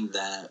something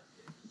that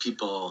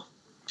people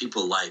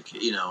like,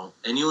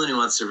 anyone who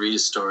wants to read a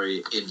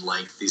story in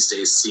length these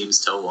days seems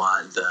to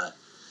want a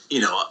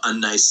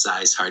nice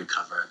size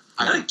hardcover.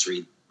 I like to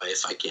read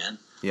if I can.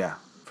 Yeah,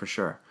 for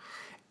sure.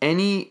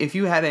 If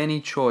you had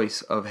any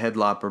choice of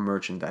Headlopper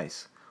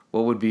merchandise,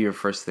 what would be your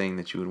first thing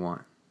that you would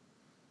want?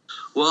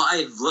 Well,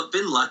 I've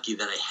been lucky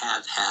that I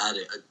have had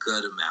a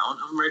good amount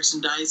of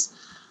merchandise.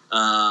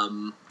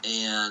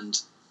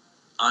 And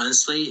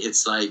honestly,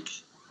 it's like,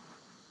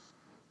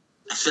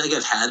 I feel like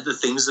I've had the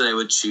things that I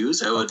would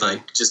choose. I would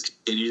just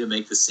continue to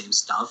make the same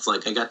stuff.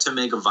 Like, I got to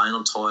make a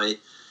vinyl toy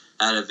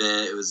out of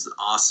it. It was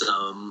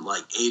awesome,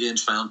 like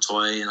 8-inch vinyl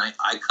toy. And I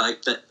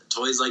collect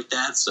toys like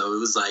that. So it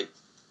was like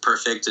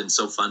perfect and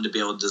so fun to be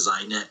able to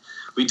design it.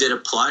 We did a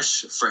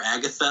plush for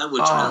Agatha,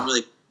 which I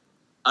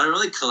don't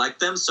really collect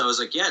them. So I was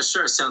like, yeah,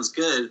 sure. Sounds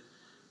good.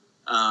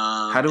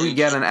 How do we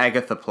get an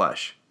Agatha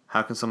plush?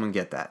 How can someone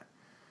get that?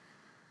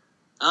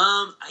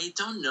 I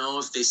don't know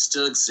if they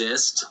still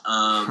exist.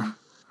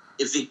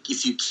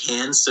 If you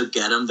can still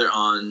get them, they're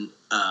on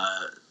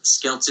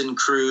Skeleton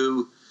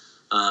Crew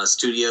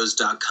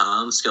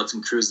Studios.com.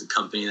 Skeleton Crew is the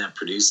company that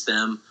produced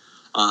them.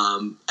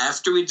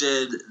 After we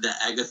did the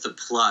Agatha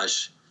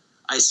plush,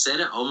 I said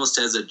it almost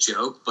as a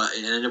joke, but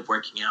it ended up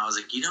working out. I was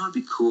like, it'd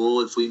be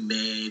cool if we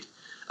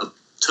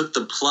took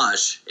the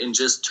plush and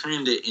just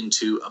turned it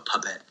into a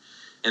puppet.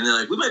 And they're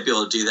like, we might be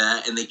able to do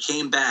that. And they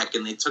came back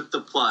and they took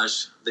the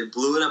plush, they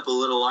blew it up a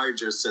little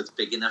larger so it's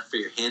big enough for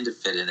your hand to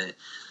fit in it.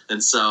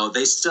 And so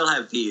they still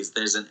have these.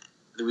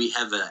 We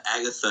have an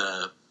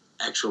Agatha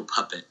actual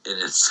puppet, and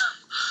it's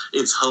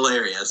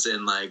hilarious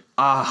and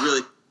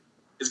really,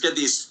 it's got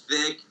these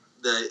thick,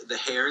 the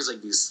hair is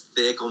like these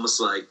thick,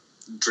 almost like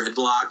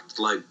dreadlocked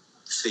like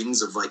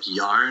things of like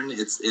yarn.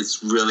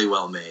 It's really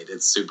well made.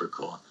 It's super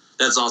cool.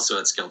 That's also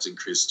at Skeleton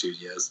Crew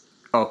Studios.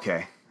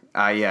 Okay.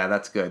 Yeah,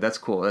 that's good. That's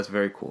cool. That's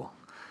very cool.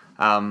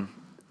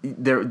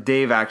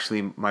 Dave,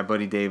 actually, my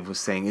buddy Dave was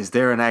saying, is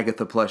there an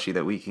Agatha plushie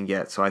that we can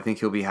get? So I think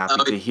he'll be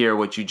happy to hear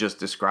what you just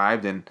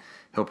described, and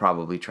he'll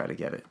probably try to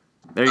get it.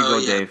 There you go,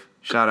 yeah. Dave.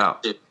 Shout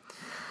out.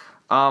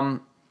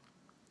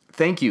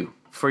 Thank you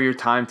for your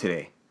time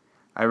today.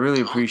 I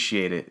really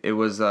appreciate it. It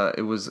was a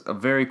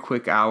very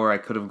quick hour. I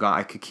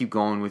could keep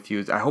going with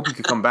you. I hope you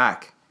could come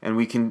back, and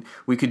we could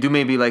do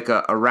maybe like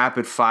a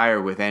rapid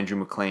fire with Andrew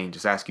McLean.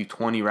 Just ask you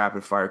 20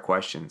 rapid fire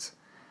questions.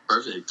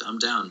 Perfect. I'm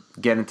down.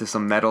 Get into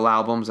some metal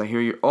albums. I hear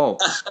you. Oh,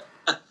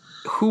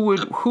 who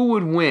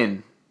would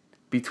win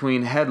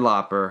between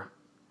Headlopper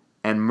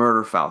and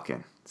Murder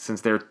Falcon?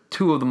 Since they're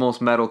two of the most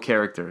metal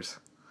characters.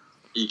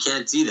 You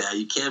can't do that.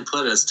 You can't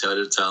put us toe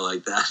to toe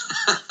like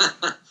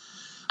that.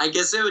 I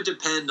guess it would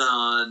depend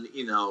on,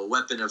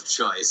 weapon of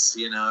choice.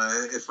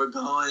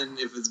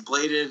 If it's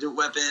bladed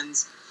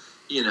weapons,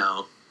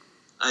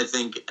 I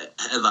think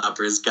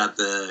Headlopper's got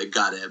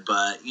it.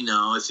 But,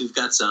 if you've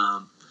got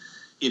some,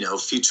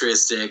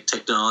 futuristic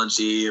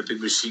technology, a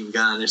big machine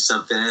gun or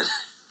something,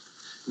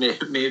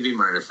 maybe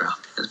Murder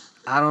Falcon.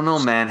 I don't know,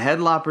 man.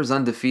 Headlopper's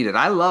undefeated.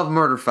 I love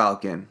Murder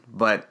Falcon,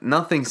 but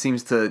nothing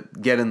seems to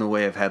get in the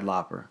way of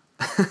Headlopper.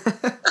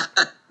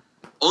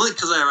 Only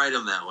because I write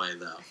them that way,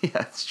 though. Yeah,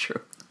 that's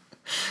true.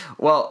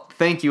 Well,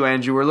 thank you,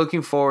 Andrew. We're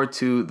looking forward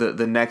to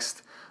the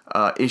next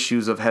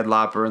issues of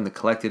Headlopper and the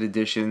collected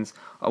editions.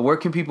 Where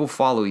can people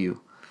follow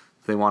you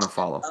if they want to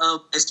follow?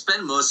 I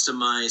spend most of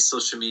my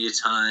social media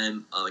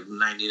time, like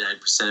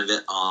 99% of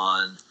it,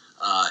 on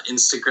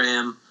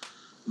Instagram.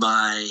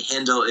 My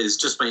handle is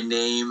just my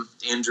name,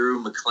 Andrew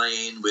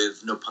McLean,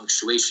 with no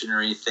punctuation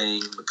or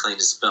anything. McLean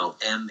is spelled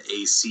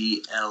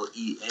MacLean.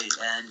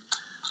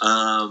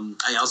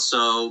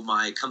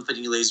 My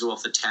company Laser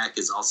Wolf Attack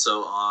is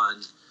also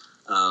on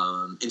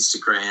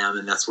Instagram,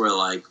 and that's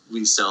where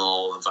we sell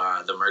all of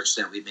the merch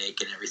that we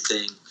make and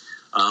everything.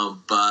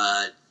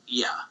 But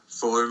yeah,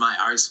 for my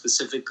art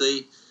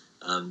specifically,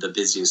 the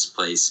busiest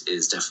place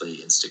is definitely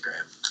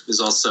Instagram. There's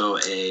also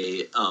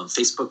a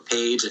Facebook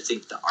page, I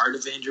think The Art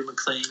of Andrew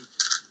McLean,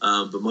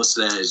 but most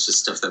of that is just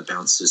stuff that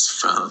bounces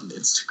from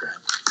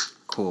Instagram.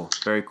 Cool.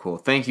 Very cool.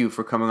 Thank you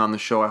for coming on the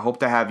show. I hope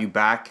to have you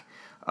back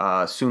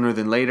sooner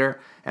than later,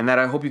 and that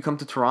I hope you come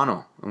to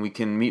Toronto and we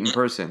can meet in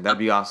person. That'd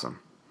be awesome.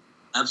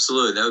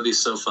 Absolutely. That would be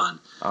so fun.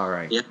 All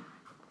right. Yeah.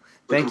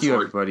 Thank you,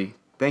 everybody.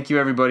 Thank you,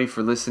 everybody,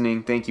 for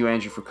listening. Thank you,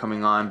 Andrew, for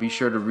coming on. Be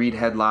sure to read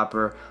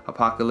Headlopper,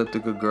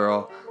 Apocalyptica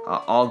Girl,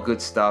 all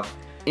good stuff,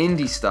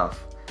 indie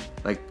stuff,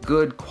 like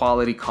good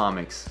quality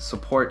comics.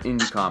 Support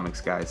indie comics,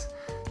 guys.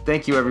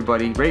 Thank you,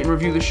 everybody. Rate and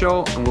review the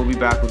show, and we'll be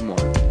back with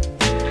more.